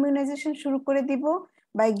অ্যাক্টিভ ইমিউনাইজেশন শুরু করে দিব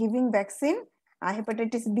by giving vaccine,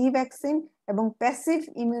 hepatitis B vaccine এবং প্যাসিভ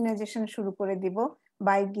ইমিউনাইজেশন শুরু করে দিব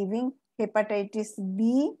by giving hepatitis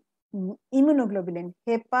B immunoglobulin,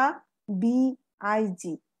 হেপা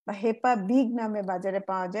BIG বা হেপা বিগ নামে বাজারে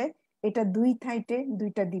পাওয়া যায়। এটা 2 থাইটে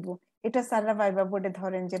 2টা দিব। এটা স্যাররা ভাইবা বোর্ডে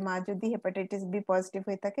ধরেন যে মা যদি হেপাটাইটিস বি পজিটিভ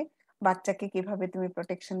হয়ে থাকে বাচ্চাকে কিভাবে তুমি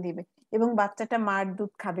প্রোটেকশন দিবে, এবং বাচ্চাটা মার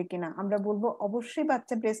দুধ খাবে কিনা। আমরা বলবো অবশ্যই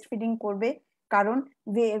বাচ্চা ব্রেস্ট ফিডিং করবে, কারণ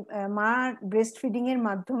মা ব্রেস্ট ফিডিং এর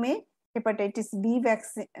মাধ্যমে hepatitis B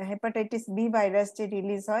vaccine, hepatitis B virus যে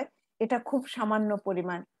রিলিজ হয় এটা খুব সামান্য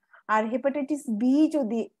পরিমাণ। আর হেপাটাইটিস বি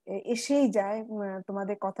যদি এসেই যায়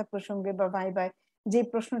তোমাদের কথা প্রসঙ্গে বা ভাইবায় যে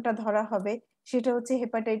প্রশ্নটা ধরা হবে সেটা হচ্ছে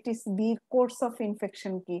hepatitis B course of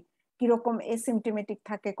infection কি, কিরকম এসিমটোমেটিক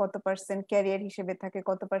থাকে কত পার্সেন্ট, ক্যারিয়ার হিসেবে থাকে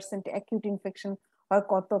কত পার্সেন্ট, অ্যাকিউট ইনফেকশন হয়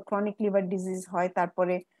কত, ক্রনিক লিভার ডিজিজ হয়,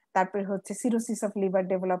 তারপরে হচ্ছে সিরোসিস অফ লিভার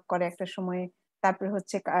ডেভেলপ করে একটা সময়ে, তারপরে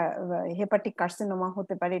হচ্ছে হেপাটিক কার্সিনোমা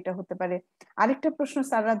হতে পারে, এটা হতে পারে। আরেকটা প্রশ্ন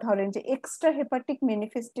স্যাররা ধরেন যে extra hepatic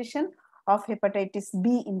manifestation of hepatitis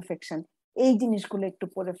B infection, এই জিনিসগুলো একটু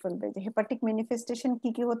পড়ে ফেলবে যে হেপাটিক ম্যানিফেস্টেশন কি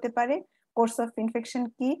কি হতে পারে, কোর্স অফ ইনফেকশন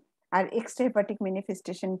কি, আর এক্সট্রা হেপাটিক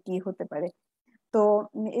ম্যানিফেস্টেশন কি হতে পারে। তো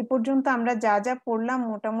এই পর্যন্ত আমরা যা যা পড়লাম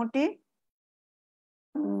মোটামুটি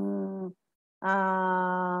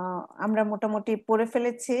আমরা মোটামুটি পড়ে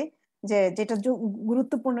ফেলেছি। যে যেটা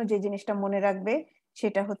গুরুত্বপূর্ণ যে জিনিসটা মনে রাখবে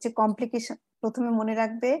সেটা হচ্ছে কমপ্লিকেশন। প্রথমে মনে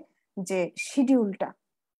রাখবে যে শিডিউলটা,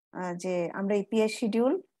 যে আমরা ইপিআই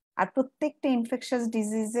শিডিউল আর প্রত্যেকটা ইনফেকশাস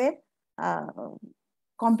ডিজিজের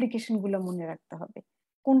কমপ্লিকেশন গুলো মনে রাখতে হবে,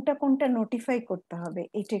 কোনটা কোনটা নোটিফাই করতে হবে,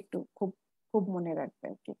 এটা একটু খুব খুব মনে রাখবে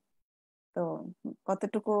আর কি। তো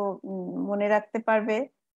কতটুকু মনে রাখতে পারবে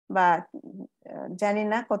বা জানি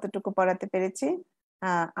না কতটুকু পড়াতে পেরেছি।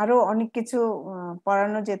 আরো অনেক কিছু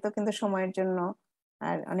পড়ানো যেত কিন্তু সময়ের জন্য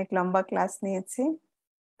আর অনেক লম্বা ক্লাস নিয়েছি।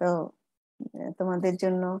 তো তোমাদের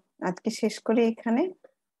জন্য আজকে শেষ করি এখানে,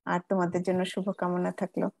 আর তোমাদের জন্য শুভকামনা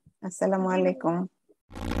থাকলো। আসসালামু আলাইকুম।